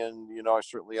way, and I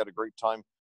certainly had a great time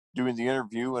doing the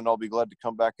interview, and I'll be glad to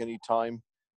come back anytime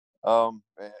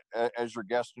as your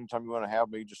guest. Anytime you want to have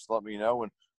me, just let me know,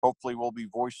 and hopefully we'll be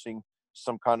voicing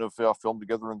some kind of film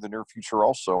together in the near future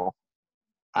also.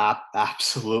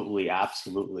 Absolutely,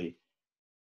 absolutely.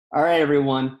 All right,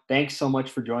 everyone. Thanks so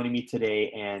much for joining me today,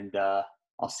 and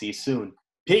I'll see you soon.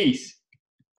 Peace.